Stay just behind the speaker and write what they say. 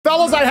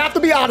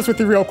be honest with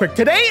you real quick.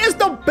 Today is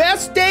the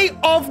best day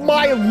of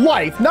my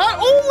life. Not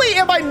only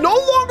am I no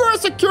longer a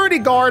security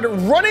guard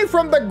running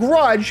from the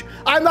grudge,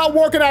 I'm not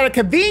working at a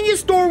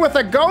convenience store with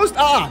a ghost.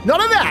 None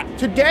of that.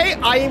 Today,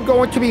 I am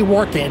going to be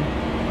working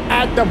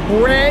at the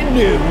brand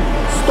new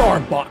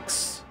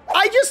Starbucks.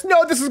 I just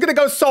know this is gonna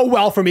go so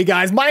well for me,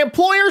 guys. My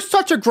employer's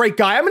such a great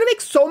guy. I'm gonna make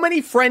so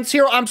many friends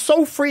here. I'm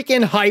so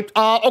freaking hyped.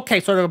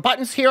 Okay, so the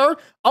button's here.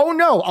 Oh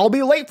no, I'll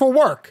be late for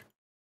work.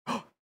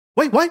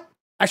 Wait, what?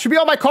 I should be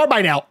on my car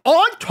by now.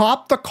 On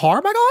top the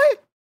car, my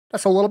guy?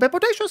 That's a little bit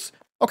bodacious.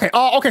 Okay,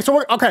 okay,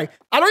 so okay.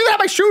 I don't even have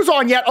my shoes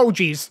on yet. Oh,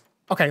 geez.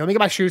 Okay, let me get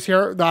my shoes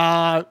here.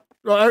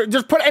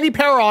 Just put any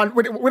pair on.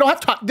 We don't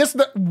have time.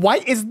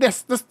 What is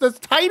this? The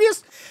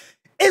tiniest?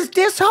 Is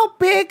this how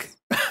big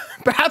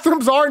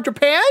bathrooms are in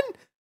Japan?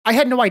 I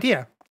had no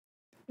idea.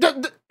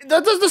 The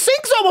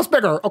sink's almost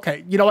bigger.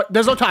 Okay, you know what?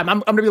 There's no time. I'm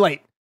gonna be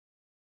late.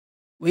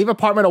 Leave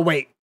apartment or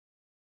wait.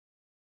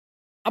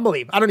 I'm gonna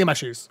leave. I don't need my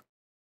shoes.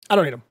 I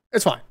don't need them.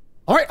 It's fine.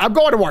 All right, I'm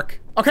going to work.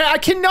 Okay, I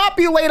cannot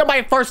be late on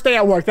my first day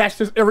at work. That's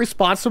just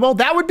irresponsible.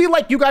 That would be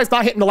like you guys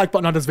not hitting the like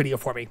button on this video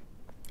for me.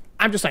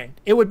 I'm just saying.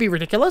 It would be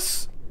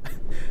ridiculous.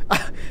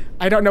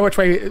 I don't know which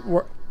way it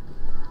works.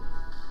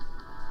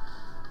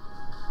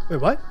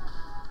 Wait, what?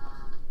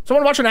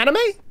 Someone watching anime?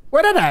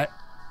 Where that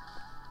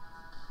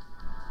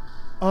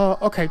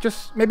at? Okay,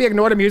 just maybe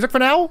ignore the music for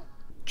now.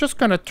 Just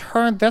gonna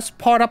turn this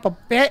part up a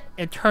bit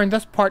and turn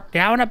this part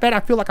down a bit. I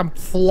feel like I'm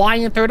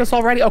flying through this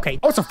already. Okay.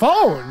 Oh, it's a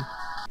phone.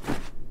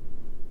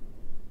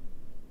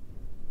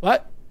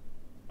 What?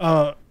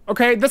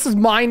 Okay, this is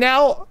mine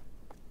now.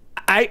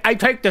 I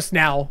take this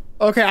now.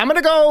 Okay, I'm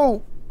gonna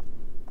go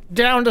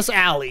down this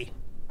alley.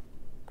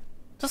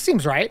 This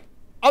seems right.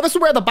 Oh, this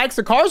is where the bikes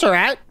and cars are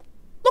at.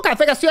 Look, I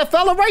think I see a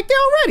fella right there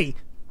already.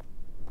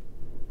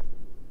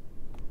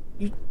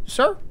 You,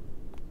 sir?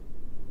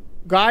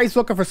 Guy's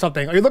looking for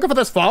something. Are you looking for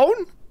this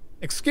phone?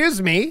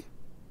 Excuse me?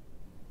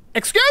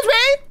 Excuse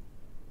me?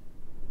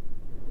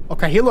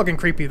 Okay, he looking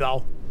creepy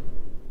though.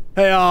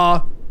 Hey,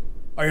 are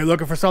you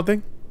looking for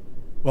something?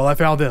 Well, I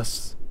found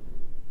this.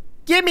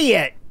 Give me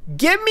it.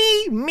 Give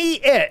me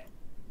it.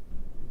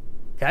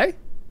 Okay.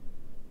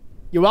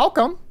 You're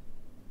welcome.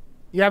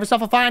 You have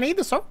yourself a fine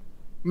evening, sir.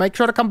 Make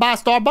sure to come by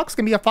Starbucks.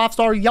 Give me a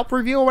 5-star Yelp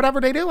review or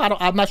whatever they do.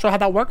 I'm not sure how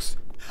that works.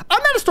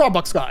 I'm not a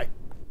Starbucks guy,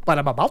 but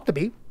I'm about to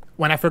be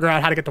when I figure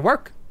out how to get to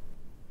work.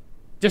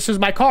 This is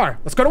my car.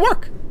 Let's go to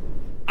work.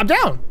 I'm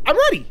down. I'm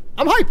ready.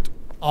 I'm hyped.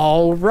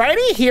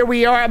 Alrighty, here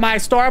we are at my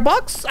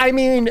Starbucks. I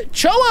mean,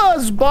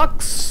 Chillas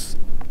Bucks.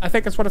 I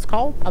think that's what it's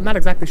called. I'm not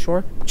exactly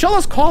sure.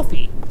 Chillas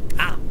Coffee.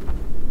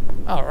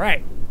 All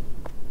right.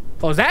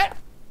 Close that.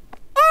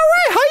 All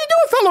right, how you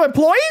doing, fellow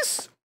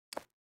employees?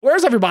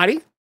 Where's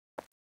everybody?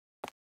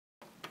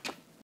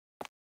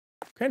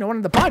 Okay, no one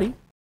in the party.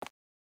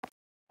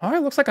 All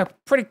right, looks like a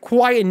pretty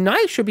quiet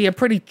night. Should be a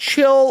pretty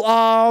chill,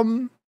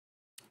 going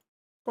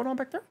on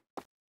back there?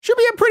 Should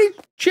be a pretty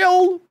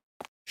chill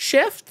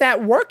shift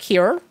at work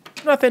here.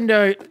 Nothing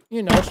to,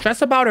 you know,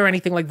 stress about or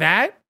anything like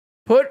that.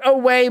 Put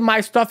away my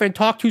stuff and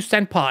talk to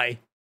Senpai.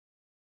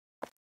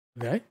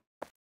 Okay.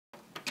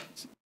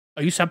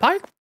 Are you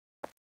Senpai?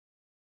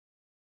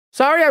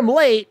 Sorry I'm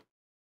late.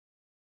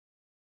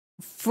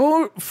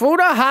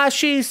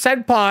 Funahashi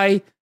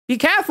Senpai. Be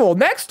careful.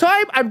 Next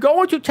time, I'm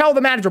going to tell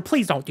the manager.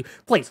 Please don't do.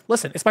 Please,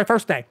 listen. It's my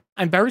first day.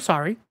 I'm very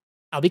sorry.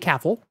 I'll be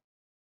careful.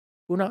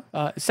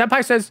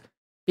 Senpai says,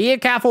 being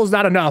careful is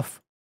not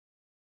enough.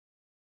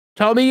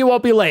 Tell me you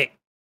won't be late.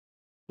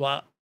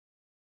 Well,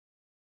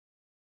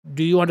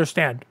 do you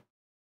understand?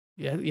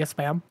 Yeah, yes,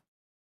 ma'am.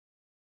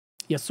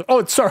 Yes, sir.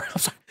 Oh, sir. I'm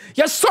sorry.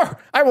 Yes, sir.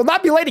 I will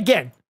not be late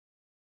again.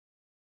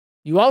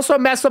 You also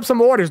messed up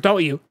some orders,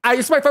 don't you?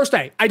 It's my first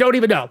day. I don't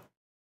even know.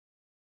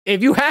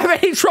 If you have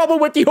any trouble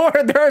with the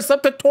order, there are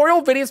some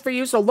tutorial videos for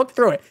you, so look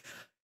through it.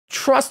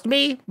 Trust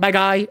me, my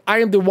guy,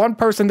 I am the one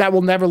person that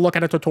will never look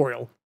at a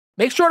tutorial.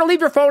 Make sure to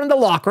leave your phone in the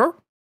locker.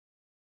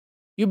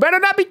 You better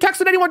not be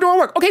texting anyone during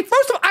work. Okay,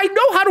 first of all, I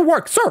know how to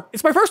work. Sir,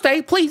 it's my first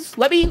day. Please,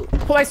 let me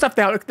put my stuff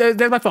down.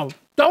 There's my phone.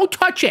 Don't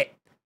touch it.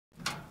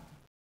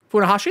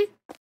 Funahashi?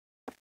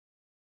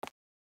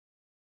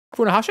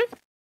 Funahashi?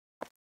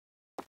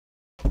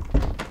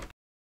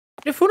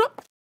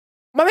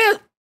 My man,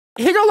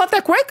 he gonna left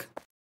that quick?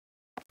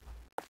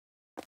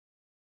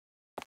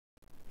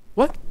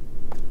 What?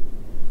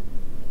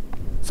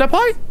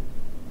 Senpai?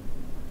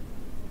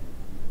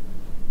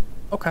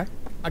 Okay.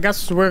 I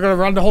guess we're gonna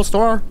run the whole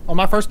store on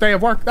my first day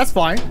of work. That's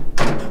fine.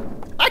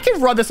 I can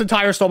run this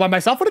entire store by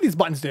myself. What do these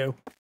buttons do?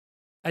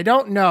 I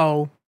don't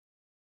know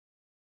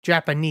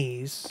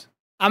Japanese.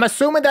 I'm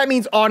assuming that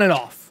means on and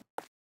off.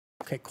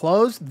 Okay,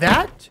 close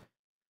that.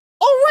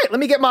 All right, let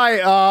me get my,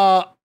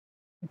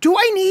 do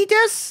I need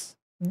this?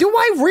 Do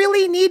I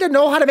really need to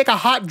know how to make a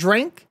hot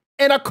drink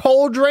and a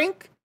cold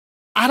drink?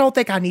 I don't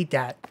think I need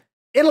that.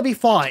 It'll be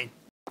fine.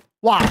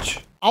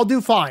 Watch, I'll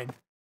do fine.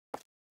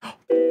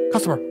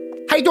 Customer,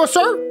 how you doing,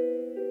 sir?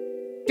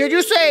 Did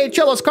you say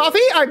Chillas Coffee?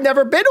 I've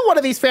never been to one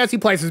of these fancy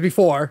places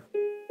before.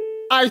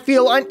 I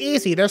feel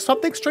uneasy. There's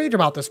something strange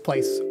about this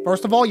place.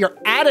 First of all, your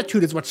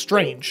attitude is what's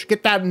strange.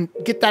 Get that in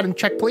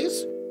check,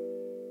 please.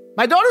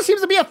 My daughter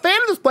seems to be a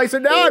fan of this place,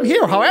 and now I'm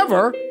here.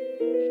 However,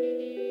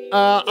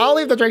 I'll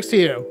leave the drinks to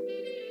you.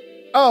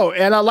 Oh,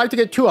 and I'd like to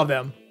get 2 of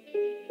them.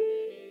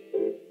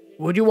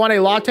 Would you want a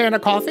latte and a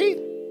coffee?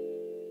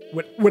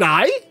 Would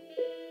I?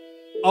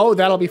 Oh,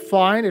 that'll be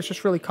fine. It's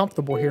just really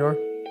comfortable here.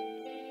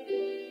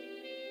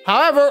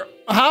 However,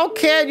 how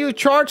can you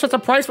charge such a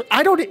price?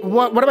 I don't.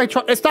 What am I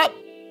charging? It's not.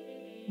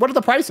 What are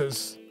the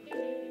prices?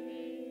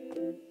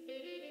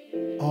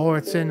 Oh,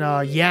 it's in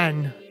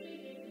yen.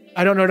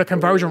 I don't know the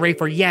conversion rate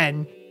for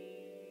yen.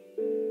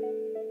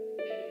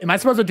 Am I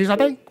supposed to do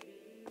something?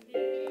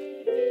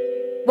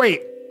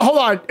 Wait, hold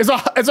on. Is a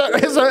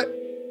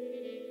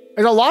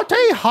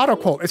latte hot or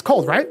cold? It's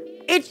cold, right?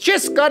 It's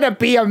just gonna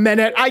be a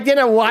minute. I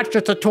didn't watch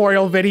the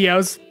tutorial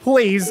videos.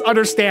 Please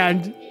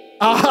understand.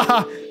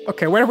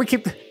 Okay, where do we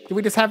keep? Do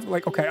we just have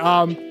like? Okay,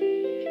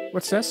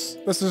 what's this?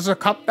 This is a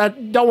cup.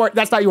 Don't worry,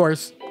 that's not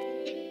yours.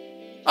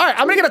 All right,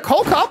 I'm gonna get a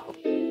cold cup.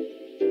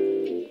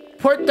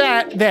 Put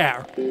that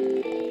there.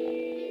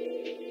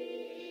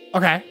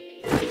 Okay.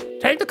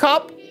 Take the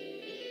cup.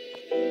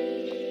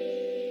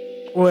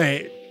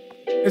 Wait.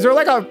 Is there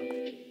like a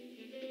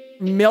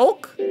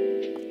milk?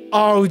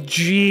 Oh,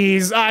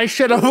 jeez. I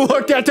should have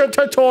looked at the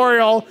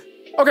tutorial.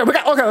 Okay, we'll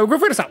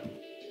figure this out.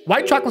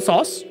 White chocolate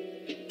sauce,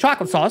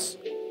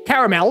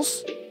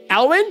 caramels,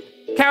 almond,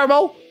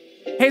 caramel,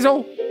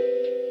 hazel.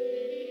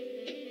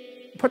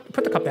 Put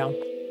the cup down.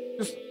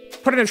 Just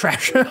put it in the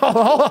trash.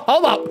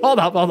 Hold up. All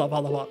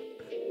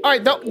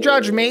right, don't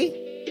judge me.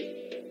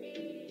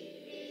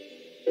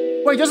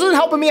 Wait, this isn't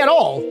helping me at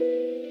all.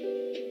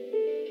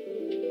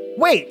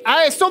 Wait,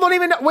 I still don't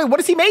even know. Wait, what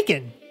is he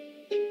making?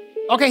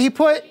 Okay, he's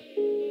putting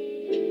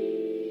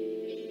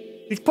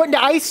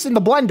the ice in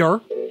the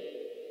blender.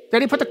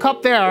 Then he put the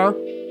cup there.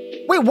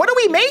 Wait, what are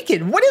we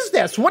making? What is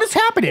this? What is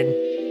happening?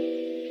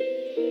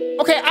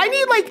 Okay, I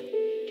need like...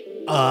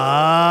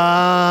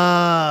 Oh.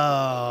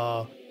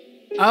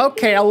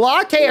 Okay, a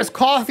latte is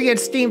coffee and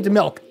steamed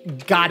milk.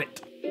 Got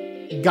it.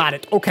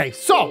 Okay,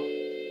 so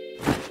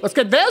let's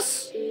get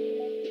this.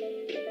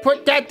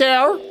 Put that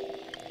there.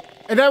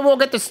 And then we'll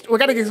get this. We're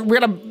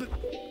gonna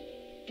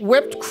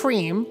whipped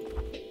cream.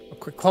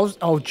 Okay, close.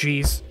 Oh,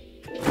 geez.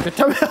 Get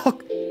the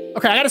milk.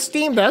 Okay, I gotta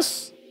steam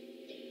this.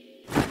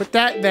 Put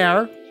that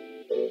there.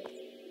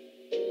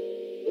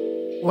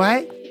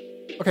 What?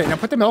 Okay, now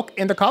put the milk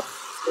in the cup.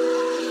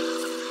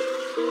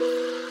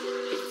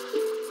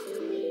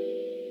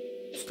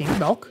 Steamed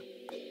milk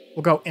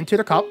will go into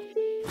the cup.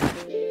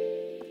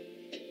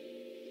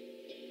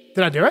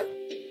 Did I do it?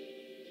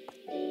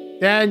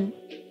 Then,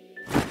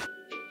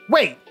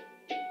 wait.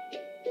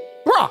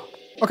 Bruh.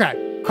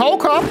 Okay,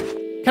 cold cup.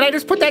 Can I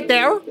just put that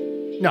there?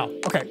 No,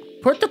 okay.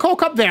 Put the cold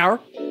cup there.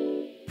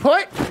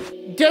 Put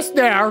this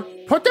there.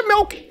 Put the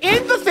milk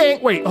in the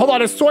thing. Wait, hold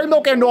on, it's soy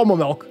milk and normal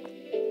milk.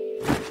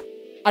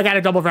 I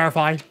gotta double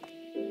verify.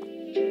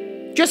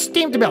 Just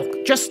steamed the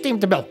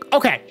milk.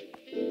 Okay.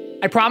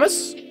 I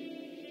promise.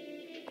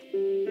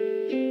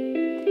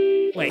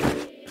 Wait.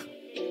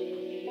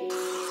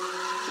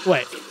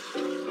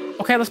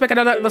 Okay, let's get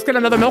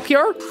another milk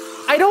here.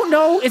 I don't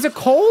know, is it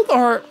cold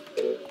or...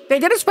 They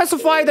didn't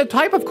specify the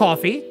type of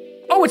coffee.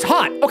 Oh, it's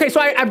hot. Okay,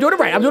 so I'm doing it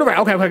right.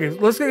 Okay.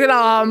 Let's get,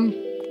 I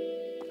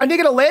need to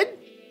get a lid.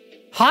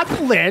 Hot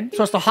lid,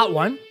 so it's the hot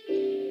one.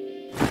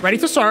 Ready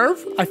to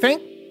serve, I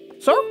think.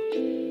 Sir?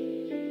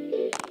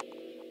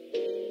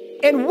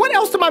 And what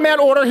else did my man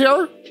order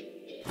here?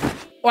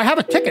 Oh, I have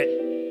a ticket.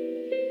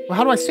 Well,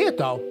 how do I see it,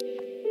 though?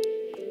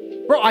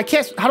 Bro, I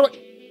can't... How do I...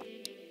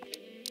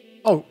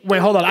 Oh, wait,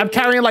 hold on. I'm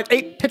carrying like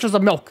 8 pitchers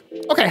of milk.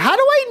 Okay, how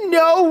do I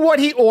know what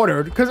he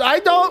ordered? Because I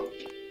don't...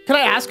 Can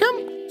I ask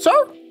him?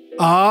 Sir?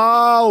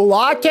 Oh,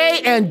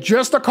 latte and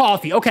just a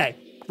coffee. Okay,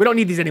 we don't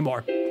need these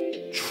anymore.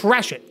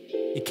 Trash it.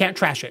 You can't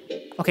trash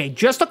it. Okay,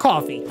 just a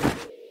coffee.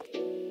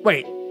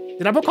 Wait,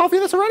 did I put coffee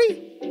in this already?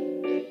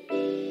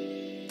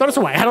 Throw this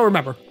away. I don't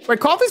remember. Wait,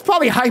 coffee's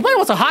probably hot. He probably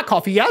wants a hot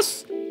coffee,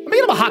 yes? Let me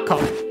get him a hot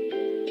cup.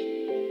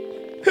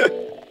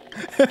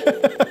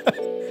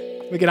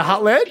 We get a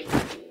hot lid.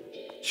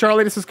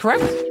 Surely this is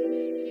correct.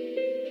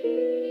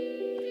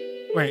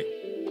 Wait.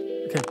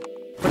 Okay.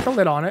 Put the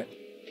lid on it.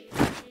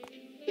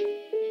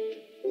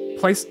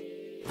 Place.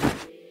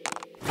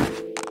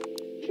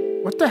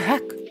 What the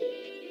heck?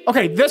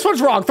 Okay, this one's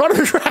wrong. Throw it in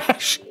the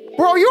trash.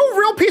 Bro, you're a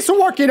real piece of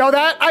work, you know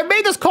that? I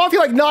made this coffee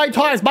like 9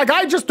 times. My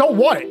guy just don't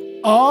want it.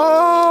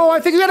 Oh, I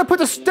think you gotta put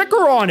the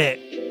sticker on it.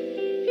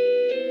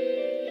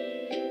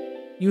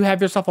 You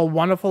have yourself a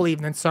wonderful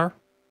evening, sir.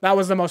 That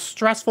was the most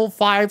stressful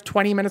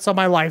 20 minutes of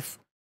my life.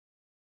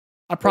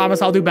 I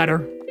promise I'll do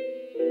better.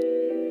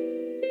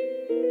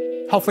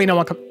 Hopefully no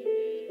one comes.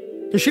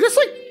 Did she just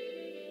like...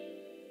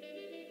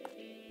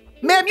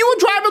 Ma'am, you were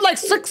driving like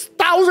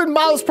 6,000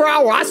 miles per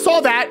hour. I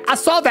saw that.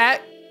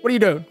 What are you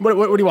doing? What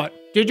do you want?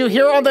 Did you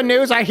hear on the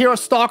news? I hear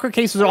stalker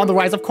cases are on the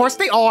rise. Of course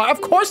they are.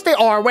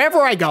 Wherever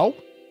I go.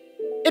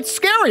 It's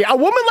scary. A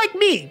woman like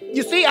me.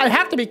 You see, I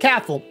have to be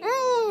careful.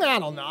 I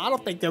don't know. I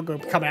don't think they're going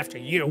to come after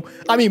you.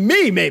 I mean,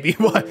 me, maybe,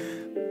 but...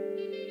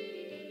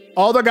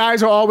 All the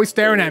guys are always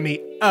staring at me.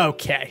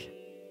 Okay.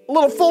 A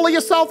little full of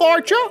yourself,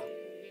 aren't you?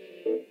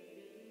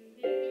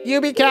 You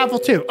be careful,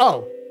 too.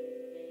 Oh.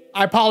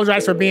 I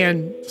apologize for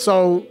being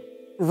so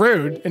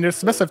rude and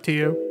dismissive to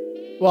you.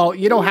 Well,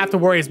 you don't have to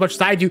worry as much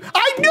as I do.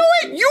 I knew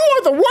it! You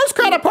are the worst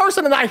kind of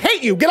person and I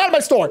hate you. Get out of my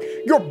store.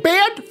 You're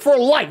banned for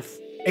life.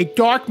 A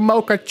dark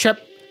mocha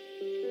chip.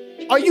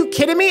 Are you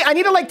kidding me? I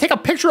need to like take a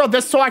picture of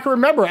this so I can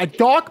remember. A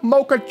dark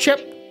mocha chip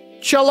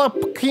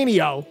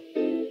jalapeno.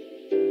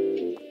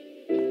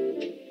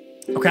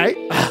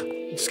 Okay.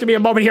 Just give me a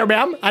moment here,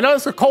 ma'am. I know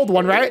it's a cold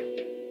one, right?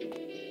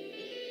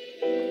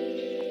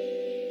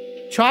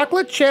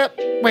 Chocolate chip.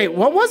 Wait,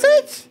 what was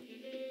it?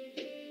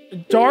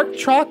 Dark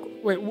chocolate.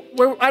 Wait,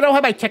 I don't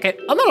have my ticket.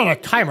 I'm not on a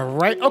timer,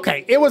 right?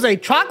 Okay, it was a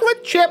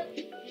chocolate chip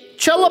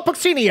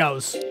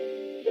jalapeno.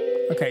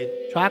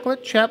 Okay,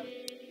 chocolate chip.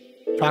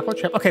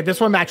 Okay, this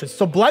one matches.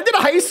 So blended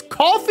ice,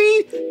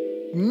 coffee,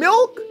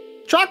 milk,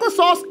 chocolate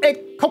sauce, and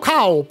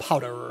cacao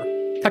powder.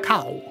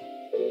 Cacao.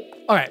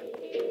 All right,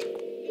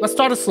 let's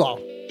start it slow.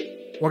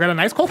 We'll get a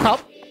nice cold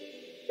cup.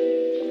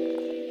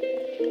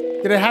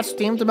 Did it have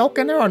steamed milk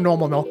in there or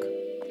normal milk?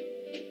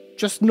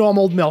 Just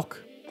normal milk.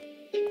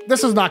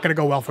 This is not gonna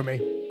go well for me.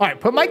 All right,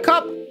 put my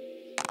cup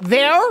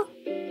there.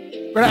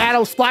 We're gonna add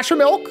a splash of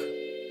milk.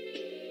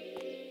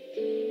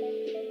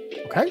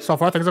 Okay, so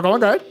far things are going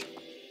good.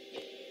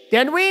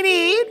 Then we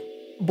need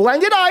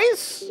blended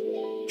ice,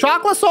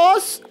 chocolate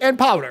sauce, and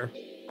powder.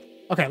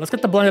 Okay, let's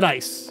get the blended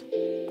ice.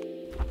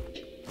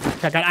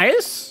 Okay, I got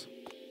ice.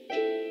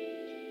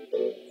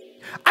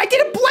 I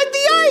didn't blend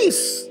the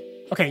ice!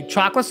 Okay,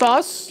 chocolate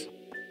sauce.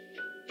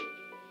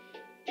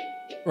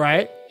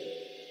 Right.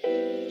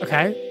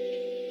 Okay.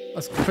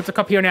 Let's put the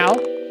cup here now.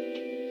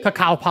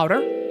 Cacao powder.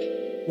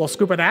 We'll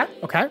scoop of that.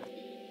 Okay.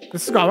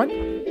 This is going.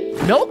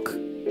 Milk.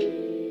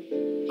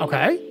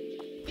 Okay.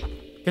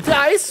 Get the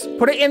ice.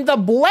 Put it in the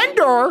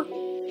blender.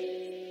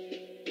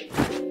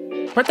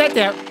 Put that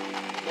there.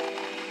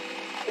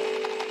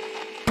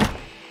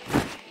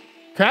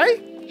 Okay.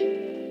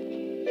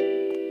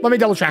 Let me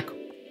double check.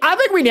 I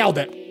think we nailed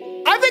it.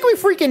 I think we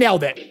freaking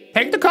nailed it.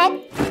 Take the cup.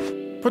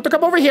 Put the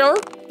cup over here.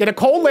 Get a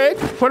cold lid.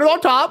 Put it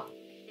on top.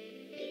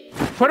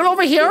 Put it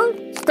over here.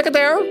 Stick it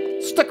there.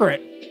 Sticker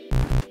it.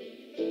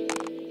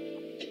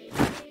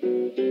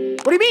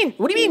 What do you mean?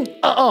 What do you mean?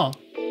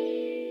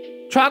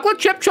 Chocolate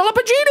chip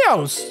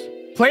jalapenos.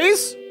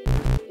 Please?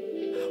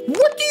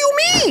 What do you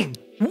mean?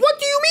 What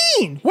do you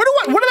mean? What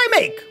did I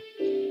make?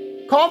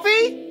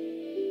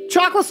 Coffee?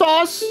 Chocolate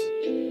sauce?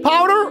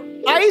 Powder?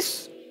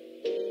 Ice?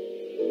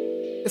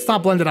 It's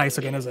not blended ice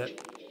again, is it?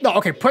 No,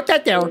 okay, put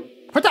that there.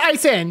 Put the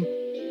ice in.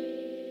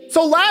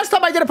 So last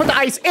time I didn't put the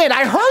ice in,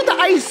 I heard the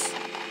ice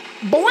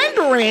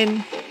blender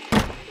in,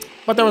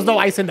 but there was no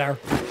ice in there.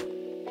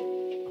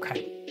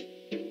 Okay.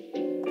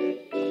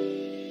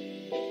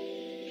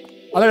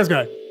 I think it's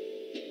good.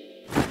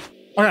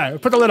 Okay,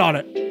 put the lid on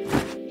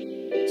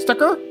it.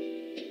 Sticker?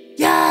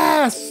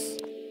 Yes!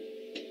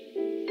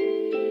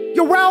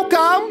 You're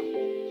welcome!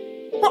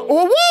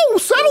 Whoa, whoa,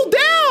 settle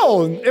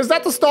down! Is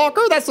that the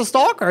stalker? That's the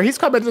stalker. He's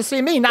coming to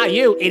see me, not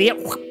you, idiot.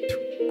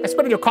 I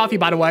spit in your coffee,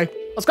 by the way.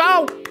 Let's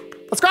go!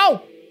 Let's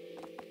go!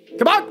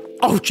 Come on!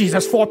 Oh, geez,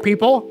 that's 4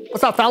 people.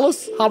 What's up,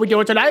 fellas? How we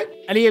doing tonight?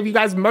 Any of you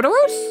guys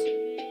murderers?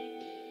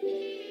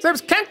 His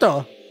name's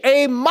Kenta.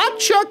 A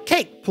matcha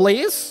cake,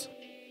 please.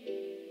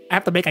 I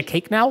have to make a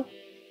cake now?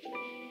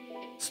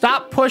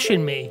 Stop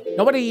pushing me.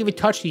 Nobody even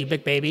touched you,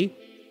 big baby.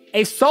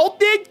 A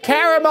salted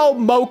caramel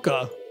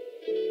mocha.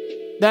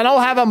 Then I'll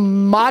have a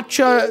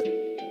matcha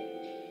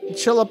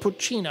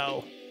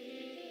chilappuccino.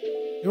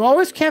 You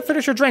always can't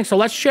finish your drink, so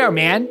let's share,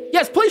 man.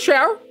 Yes, please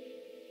share.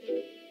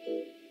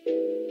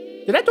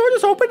 Did that door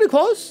just open and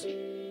close?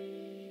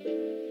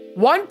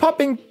 1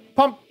 pumpkin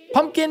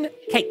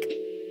cake.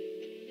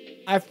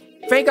 I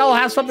think I'll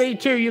have something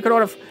too. You can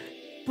order.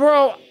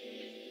 Bro,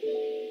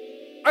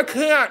 I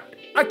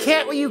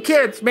can't with you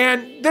kids,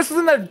 man. This is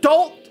an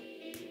adult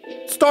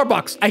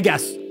Starbucks, I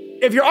guess.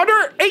 If you're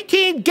under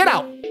 18, get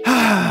out.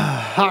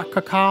 Hot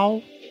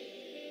cacao.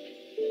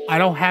 I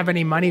don't have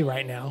any money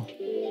right now.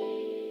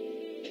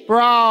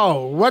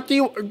 Bro, what do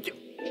you...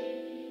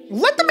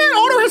 Let the man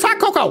order his hot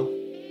cocoa.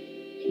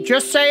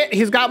 Just say it,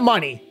 he's got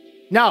money.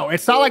 No,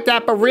 it's not like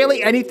that, but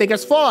really anything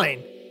is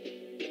fine.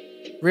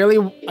 Really,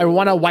 I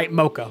want a white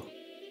mocha.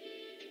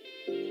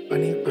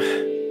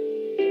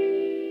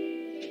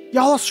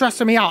 Y'all are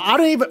stressing me out.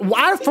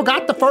 I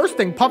forgot the first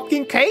thing.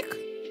 Pumpkin cake?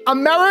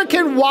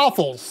 American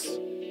waffles.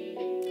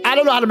 I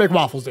don't know how to make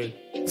waffles, dude.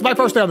 It's my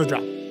first day on the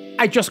job.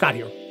 I just got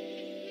here.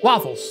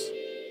 Waffles.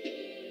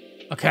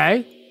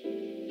 Okay.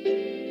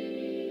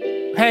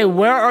 Hey,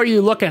 where are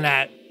you looking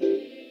at?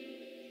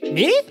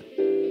 Me?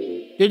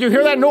 Did you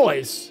hear that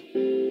noise?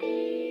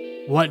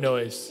 What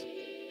noise?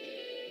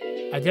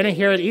 I didn't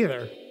hear it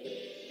either.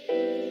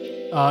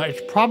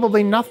 It's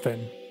probably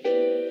nothing.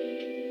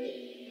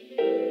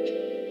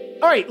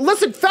 All right,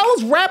 listen,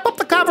 fellas, wrap up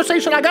the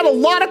conversation. I got a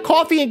lot of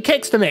coffee and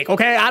cakes to make,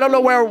 okay? I don't know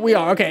where we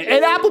are. Okay,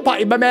 and apple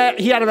pie. My man,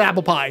 he had an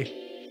apple pie.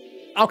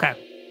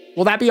 Okay,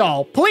 will that be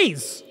all?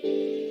 Please.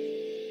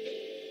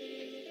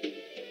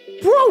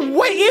 Bro,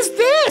 what is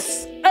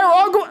this?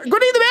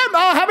 Good evening,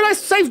 ma'am. Have a nice,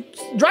 safe,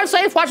 drive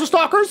safe, watch the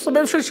stalkers.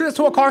 Make sure she gets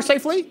to a car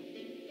safely.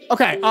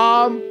 Okay,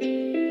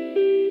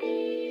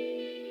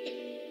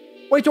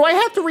 wait, do I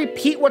have to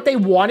repeat what they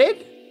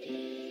wanted?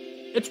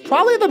 It's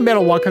probably the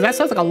middle one, because that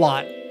sounds like a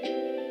lot.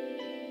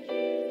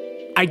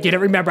 I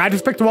didn't remember. I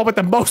just picked the one with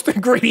the most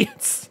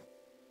ingredients.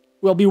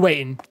 We'll be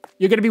waiting.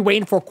 You're going to be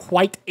waiting for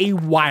quite a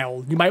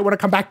while. You might want to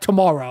come back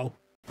tomorrow.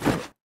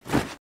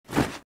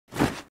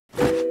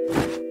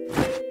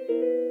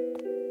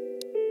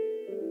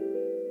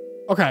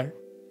 Okay.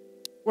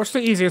 What's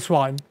the easiest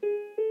one?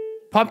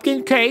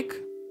 Pumpkin cake.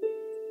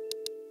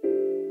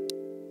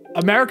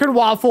 American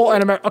waffle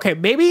and okay,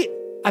 maybe,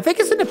 I think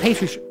it's in the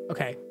pastry.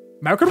 Okay.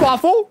 American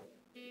waffle.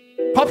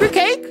 Pumpkin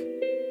cake.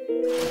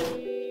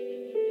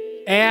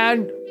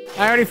 And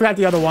I already forgot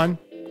the other one.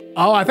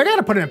 Oh, I think I had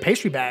to put it in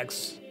pastry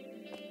bags.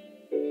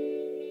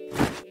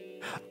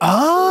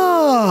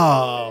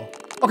 Oh.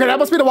 Okay, that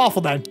must be the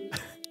waffle then.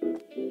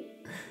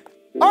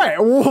 All right,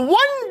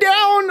 1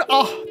 down,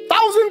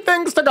 1,000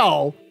 things to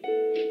go.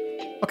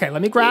 Okay,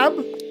 let me grab.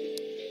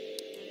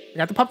 I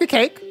got the pumpkin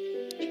cake.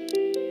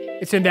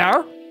 It's in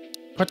there.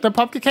 Put the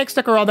pumpkin cake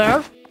sticker on there.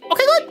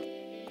 Okay, good.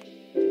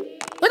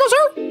 There you go,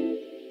 sir.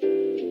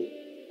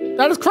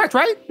 That is correct,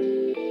 right?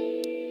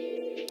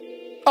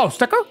 Oh,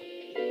 sticker?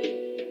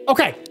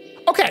 Okay,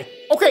 okay,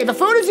 okay, the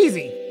food is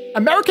easy.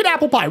 American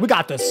apple pie, we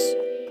got this.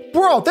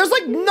 Bro, there's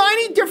like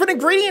 90 different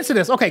ingredients in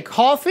this. Okay,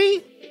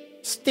 coffee,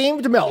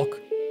 steamed milk,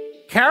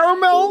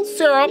 caramel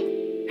syrup,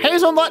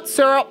 hazelnut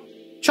syrup,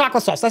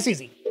 chocolate sauce. That's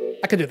easy.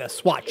 I can do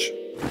this. Watch.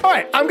 All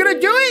right, I'm gonna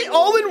do it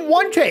all in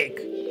one take.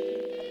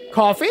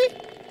 Coffee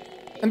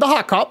in the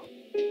hot cup.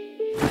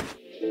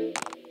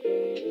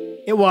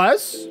 It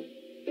was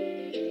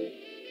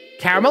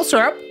caramel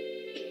syrup,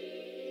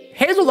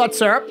 hazelnut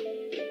syrup,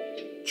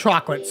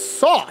 chocolate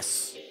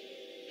sauce.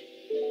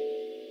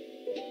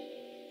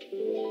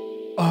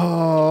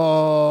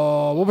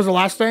 What was the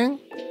last thing?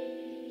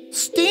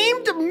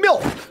 Steamed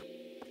milk.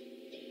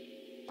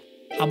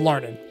 I'm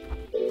learning.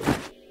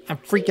 I'm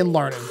freaking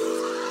learning.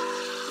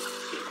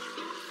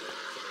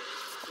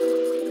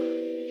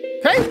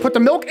 Okay, put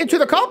the milk into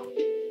the cup.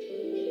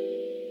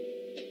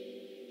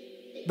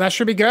 That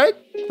should be good.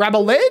 Grab a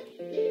lid.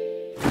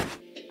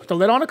 Put the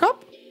lid on the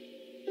cup.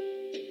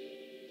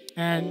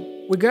 And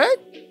we good?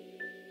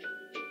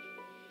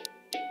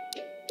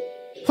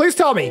 Please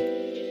tell me.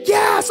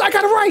 Yes, I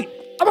got it right.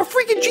 I'm a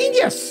freaking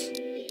genius.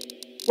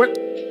 Where'd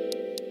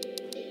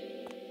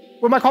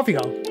my coffee go?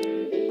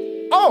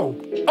 Oh,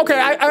 okay,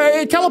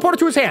 I teleported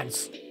to his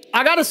hands.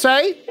 I gotta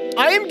say,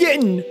 I am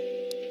getting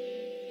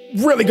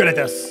really good at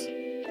this.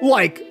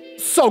 Like,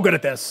 so good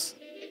at this.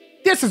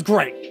 This is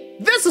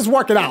great. This is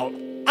working out.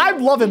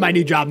 I'm loving my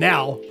new job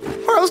now. All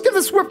right, let's give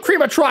this whipped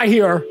cream a try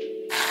here.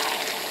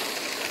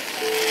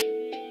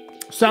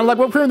 Sound like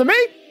whipped cream to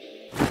me?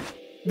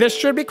 This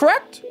should be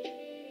correct.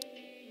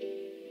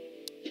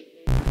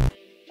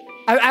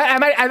 I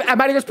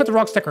might have just put the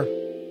wrong sticker.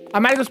 I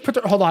might have just put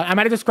the, hold on. I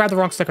might have just grabbed the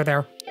wrong sticker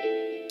there.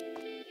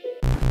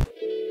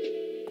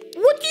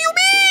 What do you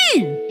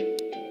mean?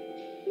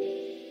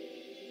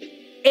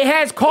 It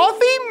has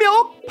coffee,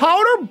 milk,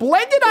 powder,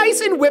 blended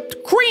ice, and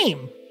whipped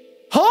cream.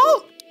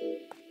 Huh?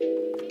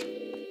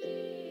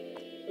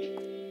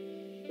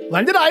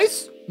 Blended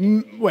ice,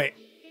 wait.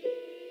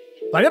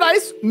 Blended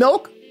ice,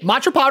 milk,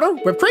 matcha powder,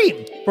 whipped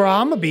cream. Bro,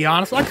 I'm gonna be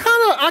honest. I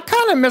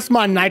kinda miss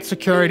my night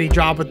security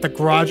job with the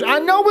Grudge. I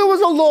know it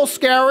was a little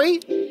scary,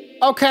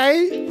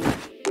 okay?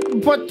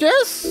 But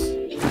this,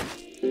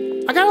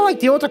 I gotta like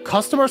deal with the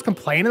customers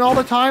complaining all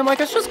the time. Like,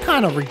 it's just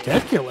kind of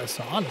ridiculous,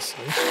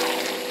 honestly.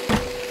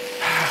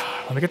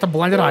 Let me get the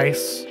blended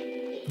ice.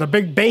 The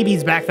big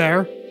babies back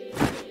there.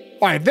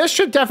 All right, this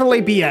should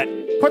definitely be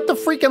it. Put the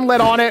freaking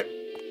lid on it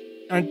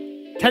and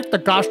take the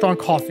gosh darn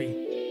coffee.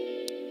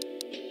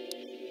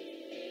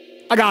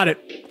 I got it.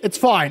 It's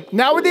fine.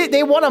 Now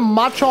they want a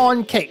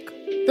matcha cake.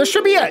 This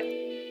should be it.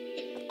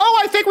 Oh,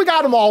 I think we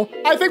got them all.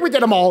 I think we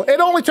did them all. It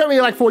only took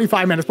me like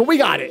 45 minutes, but we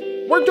got it.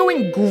 We're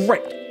doing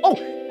great. Oh,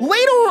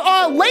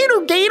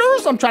 later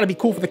gators. I'm trying to be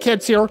cool for the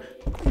kids here.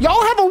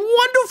 Y'all have a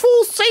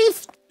wonderful,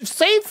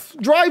 safe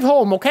drive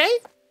home, okay?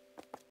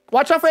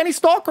 Watch out for any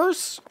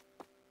stalkers.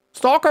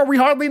 Stalker, we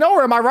hardly know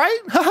her, am I right?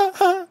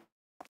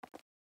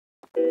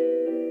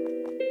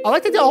 I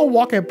like that they all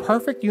walk in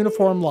perfect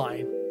uniform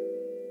line.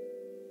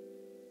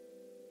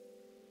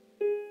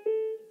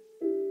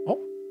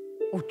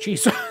 Oh,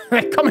 jeez.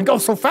 They come and go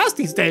so fast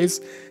these days.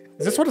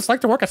 Is this what it's like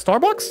to work at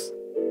Starbucks?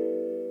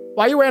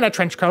 Why are you wearing a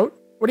trench coat?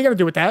 What are you going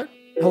to do with that?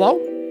 Hello?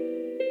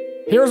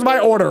 Here's my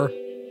order.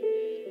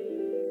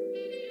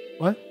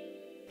 What?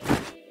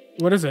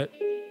 What is it?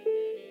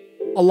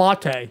 A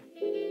latte.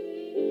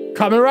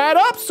 Coming right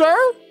up, sir.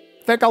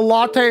 Think a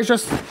latte is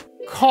just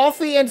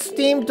coffee and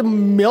steamed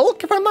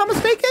milk, if I'm not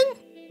mistaken?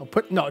 Oh,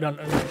 put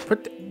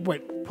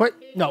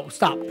No,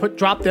 stop.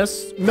 Drop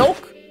this.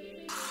 Milk.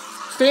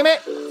 Steam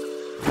it.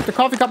 Put the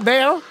coffee cup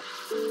there.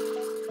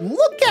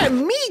 Look at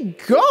me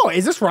go.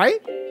 Is this right?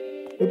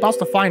 We're about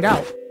to find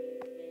out.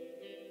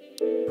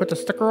 Put the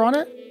sticker on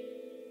it.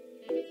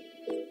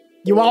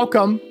 You're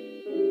welcome.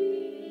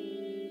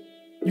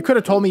 You could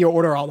have told me your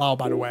order out loud,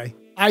 by the way.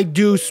 I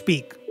do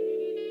speak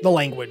the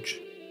language.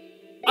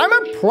 I'm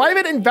a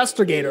private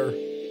investigator.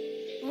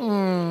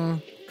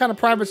 What kind of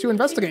privacy you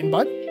investigating,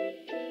 bud?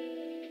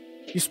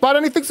 You spot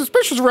anything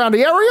suspicious around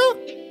the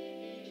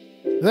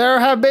area? There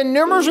have been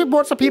numerous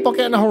reports of people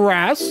getting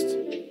harassed.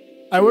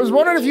 I was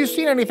wondering if you've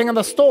seen anything in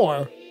the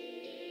store.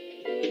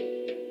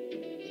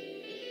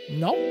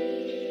 No?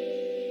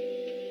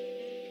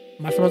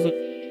 Am I supposed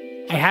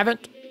to? I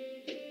haven't.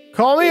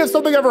 Call me if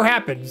something ever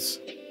happens.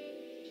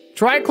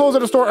 Try and close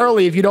at the store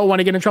early if you don't want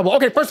to get in trouble.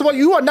 Okay, first of all,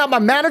 you are not my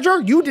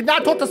manager. You did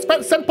not talk to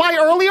Senpai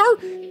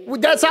earlier.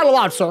 That's not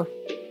allowed, sir.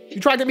 You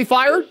try to get me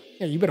fired?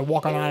 Yeah, you better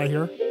walk on out of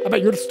here. I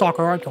bet you're the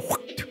stalker, aren't you?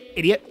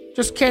 Idiot.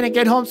 Just can't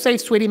get home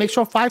safe, sweetie. Make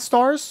sure 5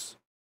 stars.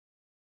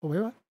 Oh,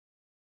 wait, what?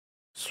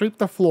 Sweep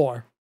the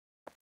floor.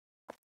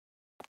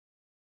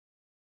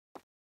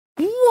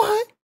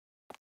 What?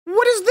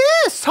 What is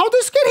this? How'd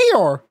this get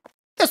here?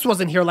 This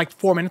wasn't here like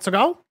 4 minutes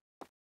ago.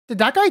 Did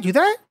that guy do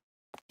that?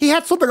 He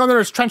had something under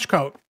his trench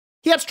coat.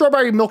 He had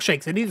strawberry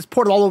milkshakes and he just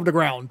poured it all over the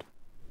ground.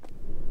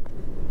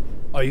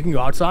 Oh, you can go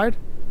outside?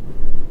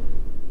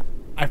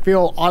 I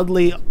feel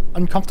oddly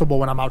uncomfortable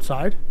when I'm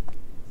outside.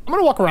 I'm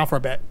gonna walk around for a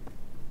bit.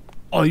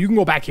 Oh, you can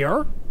go back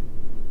here?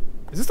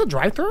 Is this the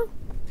drive-thru?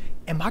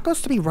 Am I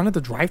supposed to be running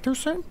the drive-thru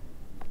soon?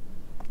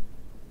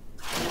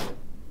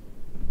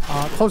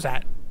 Close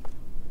that.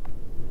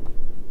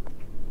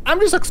 I'm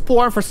just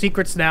exploring for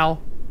secrets now.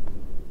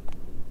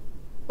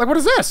 Like, what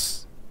is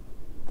this?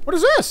 What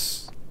is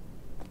this?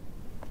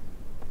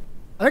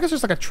 I think it's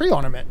just like a tree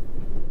ornament.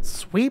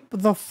 Sweep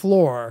the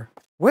floor.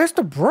 Where's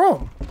the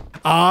broom?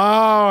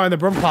 Oh, in the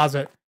broom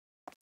closet.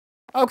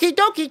 Okie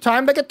dokie,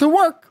 time to get to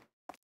work.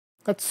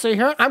 Let's see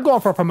here. I'm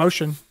going for a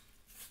promotion.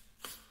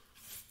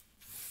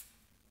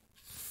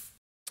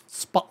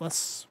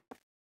 Spotless.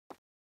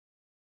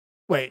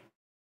 Wait.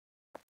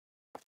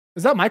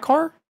 Is that my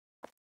car?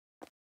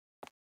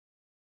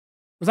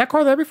 Was that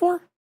car there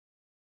before?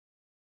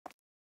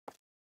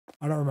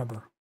 I don't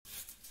remember.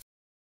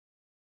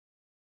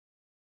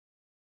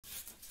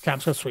 Okay, I'm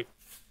just gonna sweep.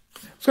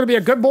 It's gonna be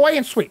a good boy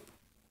and sweep.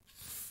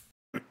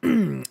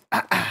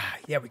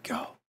 Here we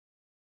go.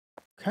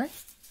 Okay.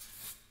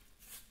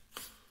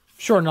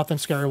 Sure, nothing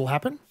scary will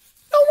happen.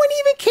 No one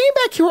even came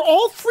back here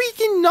all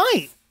freaking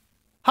night.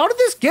 How did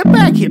this get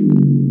back here?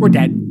 We're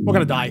dead. We're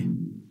gonna die.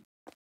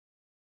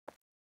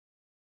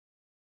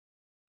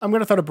 I'm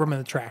gonna throw the broom in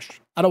the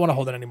trash. I don't want to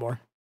hold it anymore.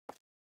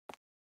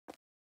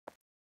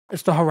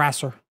 It's the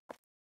harasser.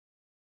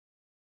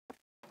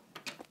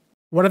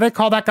 What do they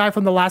call that guy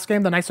from the last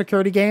game, the night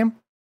security game?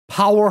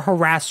 Power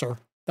harasser.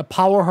 The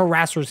power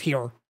harasser's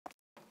here.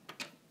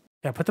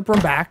 Yeah, put the broom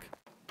back.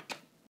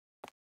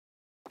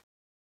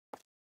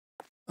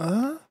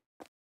 Okay.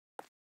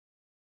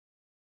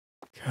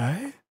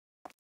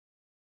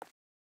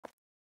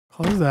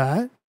 Close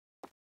that.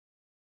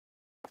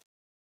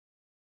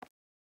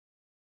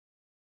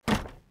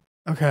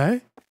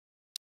 Okay.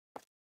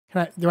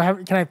 Can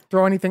I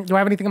throw anything? Do I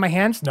have anything in my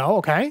hands? No,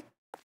 okay.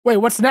 Wait,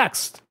 what's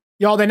next?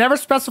 Yo, they never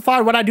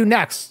specified what I do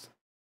next.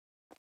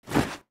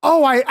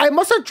 Oh, I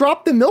must have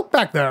dropped the milk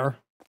back there.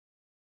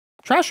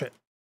 Trash it.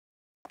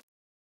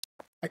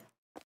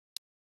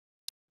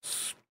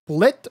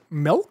 Split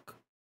milk?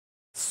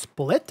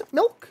 Split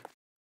milk?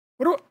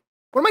 What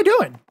am I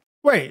doing?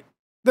 Wait,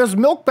 there's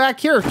milk back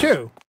here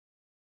too.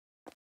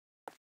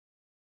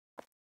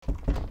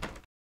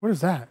 What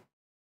is that?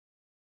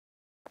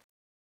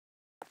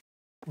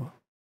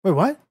 Wait,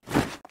 what?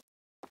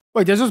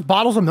 Wait, there's just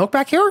bottles of milk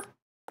back here?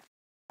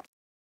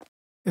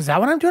 Is that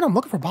what I'm doing? I'm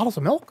looking for bottles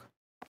of milk?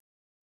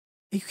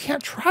 You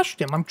can't trash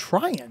them. I'm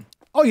trying.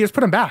 Oh, you just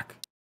put them back.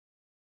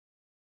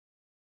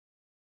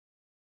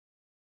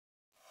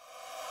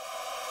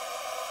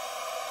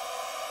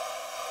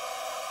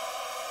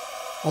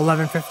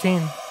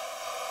 $11.15.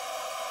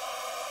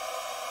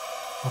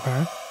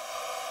 Okay.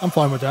 I'm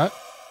fine with that.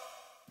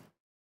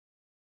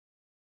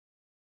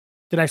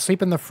 Did I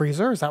sleep in the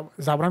freezer? Is that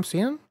what I'm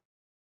seeing?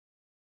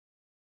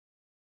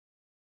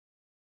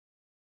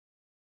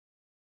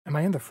 Am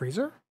I in the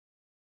freezer?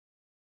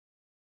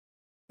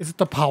 Is it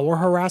the power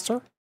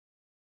harasser?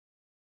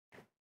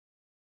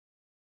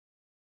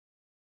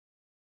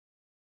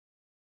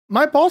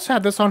 My boss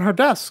had this on her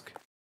desk,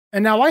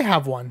 and now I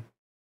have one.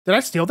 Did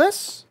I steal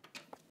this?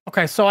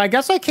 Okay, so I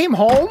guess I came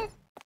home,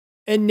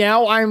 and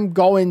now I'm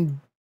going...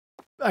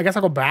 I guess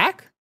I'll go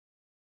back?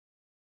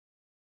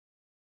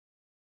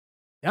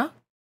 Yeah.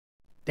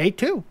 Day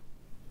 2.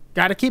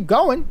 Gotta keep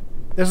going.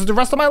 This is the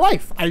rest of my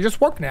life. I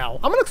just work now.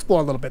 I'm gonna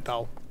explore a little bit,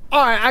 though.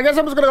 Alright, I guess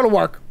I'm just gonna go to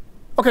work.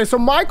 Okay, so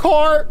my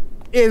car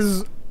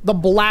is the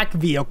black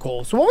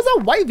vehicle. So what was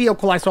that white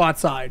vehicle I saw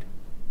outside?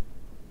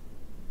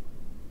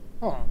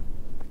 Huh.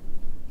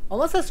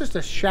 Unless that's just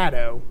a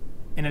shadow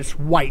and it's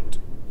white.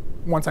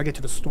 once I get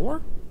to the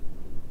store.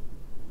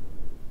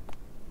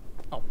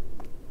 Oh.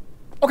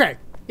 Okay.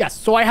 Yes,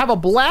 so I have a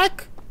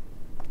black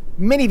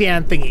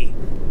minivan thingy.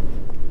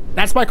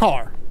 That's my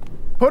car.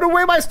 Put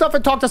away my stuff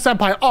and talk to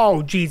Senpai.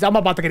 Oh, geez, I'm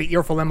about to get an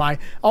earful in my...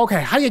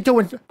 Okay, how you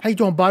doing? How you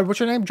doing, bud? What's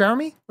your name?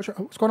 Jeremy?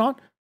 What's going on?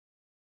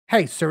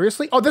 Hey,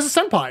 seriously? Oh, this is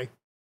Senpai.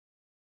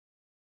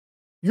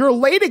 You're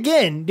late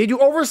again. Did you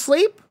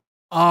oversleep?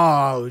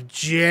 Oh,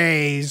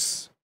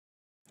 jeez.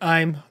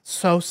 I'm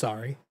so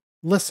sorry.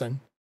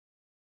 Listen.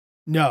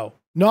 No,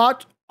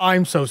 not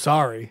I'm so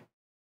sorry.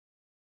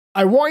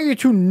 I want you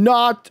to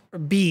not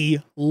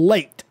be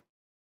late.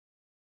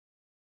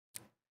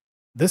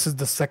 This is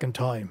the second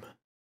time.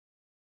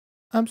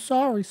 I'm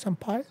sorry,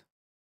 Senpai.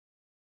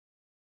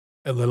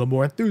 A little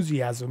more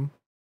enthusiasm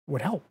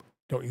would help,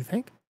 don't you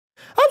think?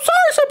 I'm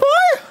sorry,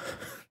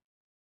 Senpai!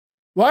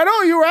 Why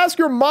don't you ask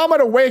your mama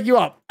to wake you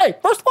up? Hey,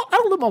 first of all, I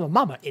don't live with my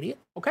mama, idiot,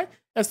 okay?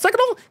 And second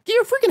of all, get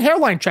your freaking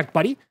hairline checked,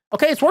 buddy.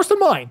 Okay, it's worse than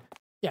mine.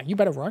 Yeah, you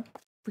better run.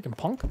 Freaking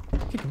punk.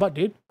 Kick your butt,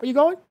 dude. Where you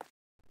going?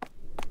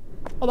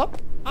 Hold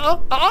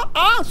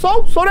up.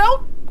 Slow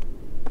down.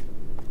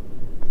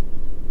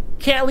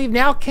 Can't leave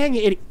now, can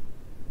you, idiot?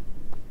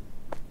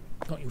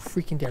 Don't you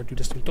freaking dare do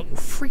this to me. Don't you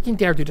freaking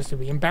dare do this to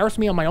me. Embarrass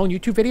me on my own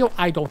YouTube video?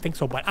 I don't think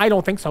so, bud. I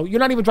don't think so. You're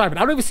not even driving.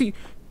 I don't even see...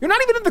 You're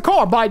not even in the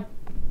car, bud.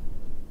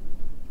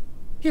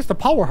 He's the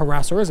power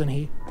harasser, isn't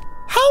he?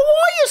 How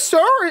are you,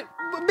 sir?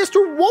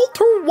 Mr.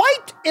 Walter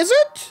White, is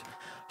it?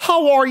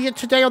 How are you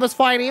today on this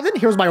fine evening?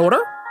 Here's my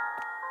order.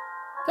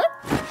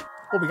 Okay.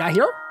 What we got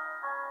here?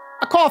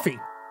 A coffee.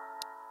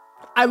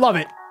 I love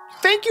it.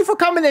 Thank you for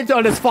coming in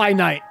on this fine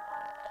night.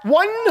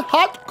 One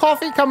hot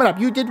coffee coming up.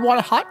 You did want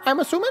a hot, I'm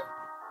assuming?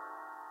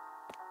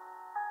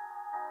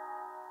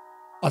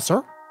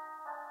 Sir?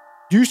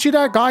 Do you see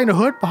that guy in the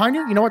hood behind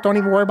you? You know what? Don't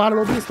even worry about it,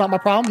 Obi. It's not my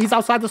problem. He's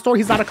outside the store.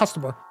 He's not a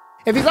customer.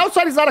 If he's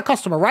outside, he's not a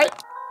customer, right?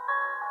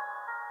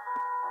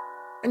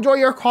 Enjoy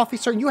your coffee,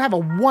 sir. You have a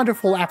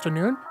wonderful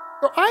afternoon.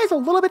 Your eyes are a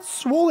little bit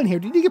swollen here.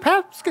 Did you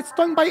perhaps get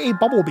stung by a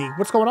bumblebee?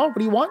 What's going on? What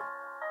do you want?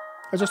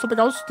 Is there something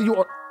else? Did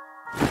you...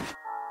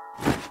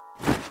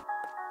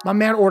 My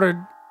man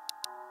ordered...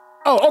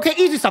 Oh, okay.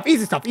 Easy stuff.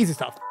 Easy stuff. Easy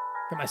stuff.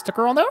 Get my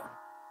sticker on there.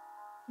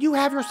 You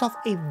have yourself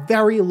a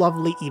very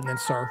lovely evening,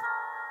 sir.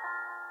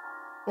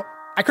 Well,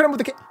 I couldn't move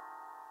the...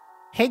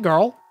 Hey,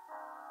 girl.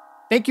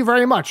 Thank you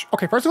very much.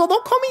 Okay, first of all,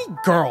 don't call me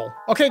girl.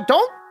 Okay,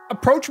 don't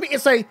approach me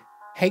and say,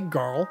 hey,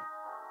 girl.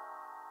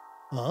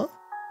 Huh?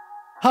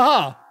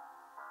 Haha.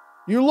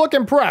 You look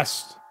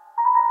impressed.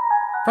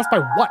 Impressed by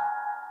what?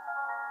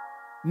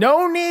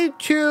 No need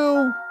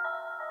to...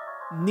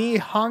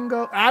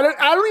 Nihongo. I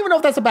don't even know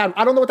if that's a bad...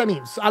 I don't know what that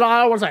means. I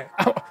don't want to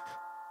say.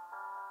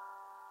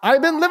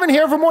 I've been living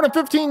here for more than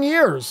 15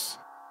 years.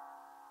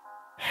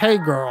 Hey,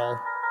 girl.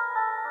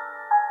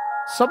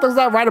 Something's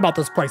not right about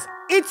this place.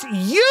 It's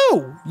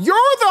you!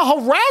 You're the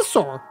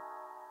harasser!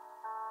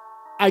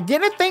 I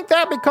didn't think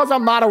that because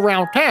I'm not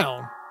around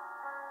town.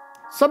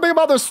 Something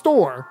about the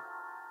store.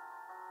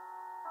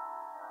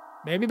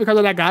 Maybe because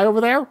of that guy over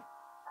there?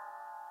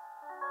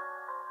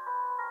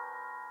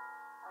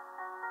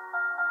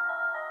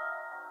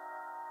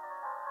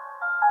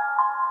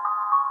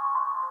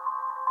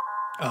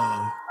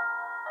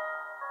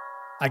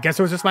 I guess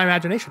it was just my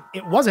imagination.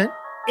 It wasn't.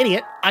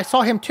 Idiot. I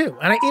saw him too,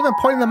 and I even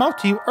pointed them out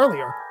to you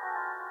earlier.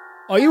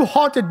 Are you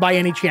haunted by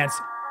any chance?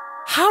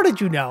 How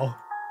did you know?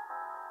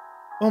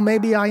 Well,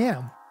 maybe I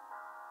am.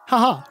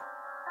 Haha.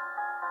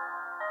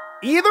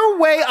 Either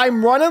way,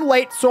 I'm running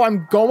late, so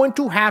I'm going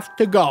to have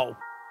to go.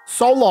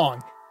 So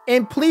long.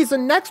 And please, the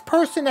next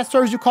person that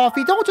serves you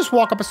coffee, don't just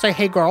walk up and say,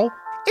 hey, girl.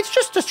 It's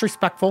just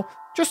disrespectful.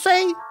 Just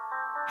say,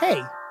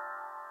 hey.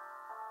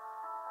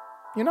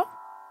 You know?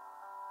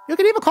 You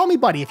can even call me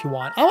buddy if you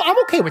want.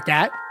 I'm okay with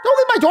that. Don't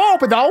leave my door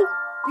open, though.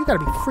 You gotta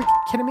be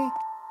freaking kidding me.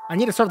 I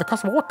need to serve the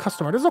customer. What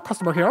customer? There's no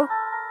customer here.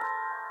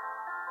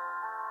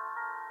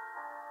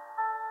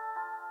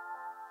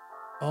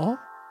 Oh?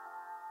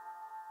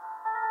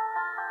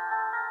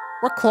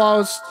 We're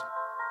closed.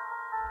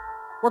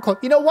 We're closed.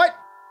 You know what?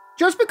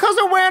 Just because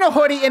they're wearing a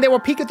hoodie and they were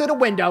peeking through the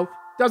window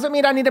doesn't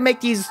mean I need to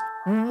make these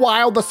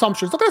wild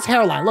assumptions. Look at his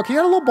hairline. Look, he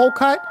got a little bowl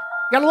cut.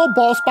 You got a little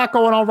bald spot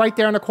going on right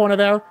there in the corner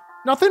there.